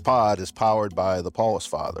Deacons Pod is powered by the Paulist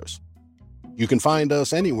Fathers. You can find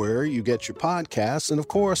us anywhere you get your podcasts, and of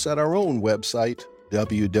course at our own website,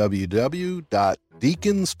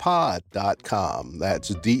 www.deaconspod.com. That's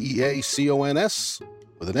DEACONS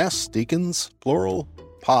with an S, deacons, plural,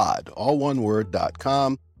 pod, all one word,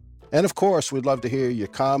 .com. And of course, we'd love to hear your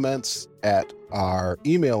comments at our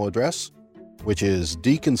email address, which is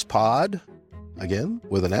deaconspod, again,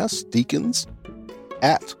 with an S, deacons,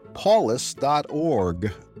 at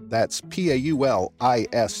paulist.org. That's PAULIST.org.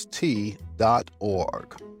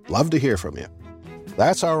 Love to hear from you.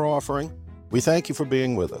 That's our offering. We thank you for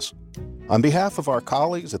being with us. On behalf of our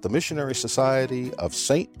colleagues at the Missionary Society of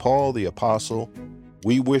St. Paul the Apostle,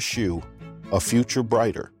 we wish you a future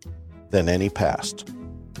brighter than any past.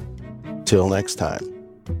 Till next time.